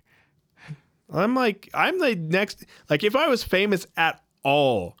 Negatory. I'm the next, like if I was famous at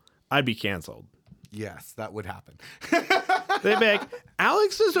all, I'd be canceled. Yes, that would happen. They'd be like,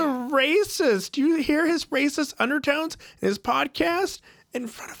 Alex is a racist. Do you hear his racist undertones in his podcast in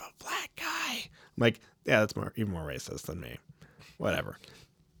front of a black guy? I'm like, yeah, that's even more racist than me. Whatever.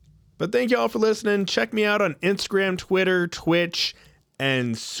 But thank you all for listening. Check me out on Instagram, Twitter, Twitch,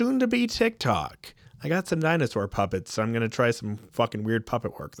 and soon to be TikTok. I got some dinosaur puppets, so I'm going to try some fucking weird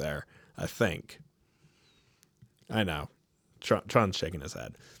puppet work there, I think. I know. Tron's shaking his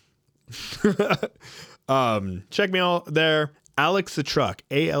head. Check me out there. Alex the Truck,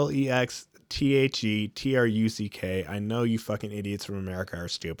 AlexTheTruck. I know you fucking idiots from America are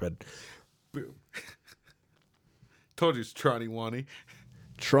stupid. Boom. Told you it's Tronny Wani.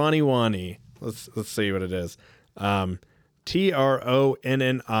 Tronny Wani. Let's see what it is.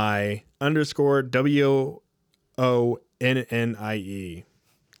 TRONNI_WONNIE.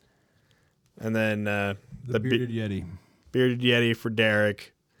 And then The bearded Yeti. Bearded Yeti for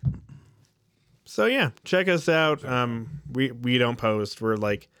Derek. So yeah, check us out. We don't post. We're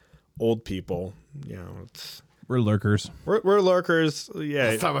like old people. You know, We're lurkers. we're lurkers. Yeah.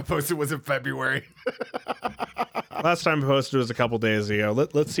 Last time I posted was in February. Last time I posted was a couple days ago.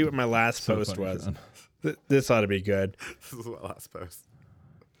 Let's see what my last So post funny, was. Sean. This ought to be good. This is my last post.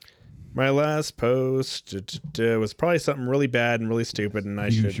 My last post was probably something really bad and really stupid, and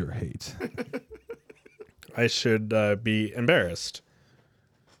Use your hate. I should be embarrassed.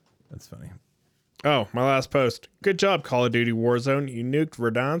 That's funny. Oh, my last post. Good job, Call of Duty Warzone. You nuked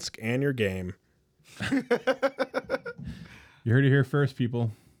Verdansk and your game. You heard it here first,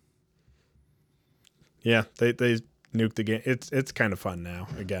 people. Yeah, they nuked the game. It's kind of fun now.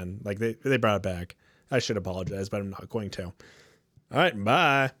 Again, like they brought it back. I should apologize, but I'm not going to. All right,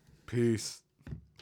 bye. Peace.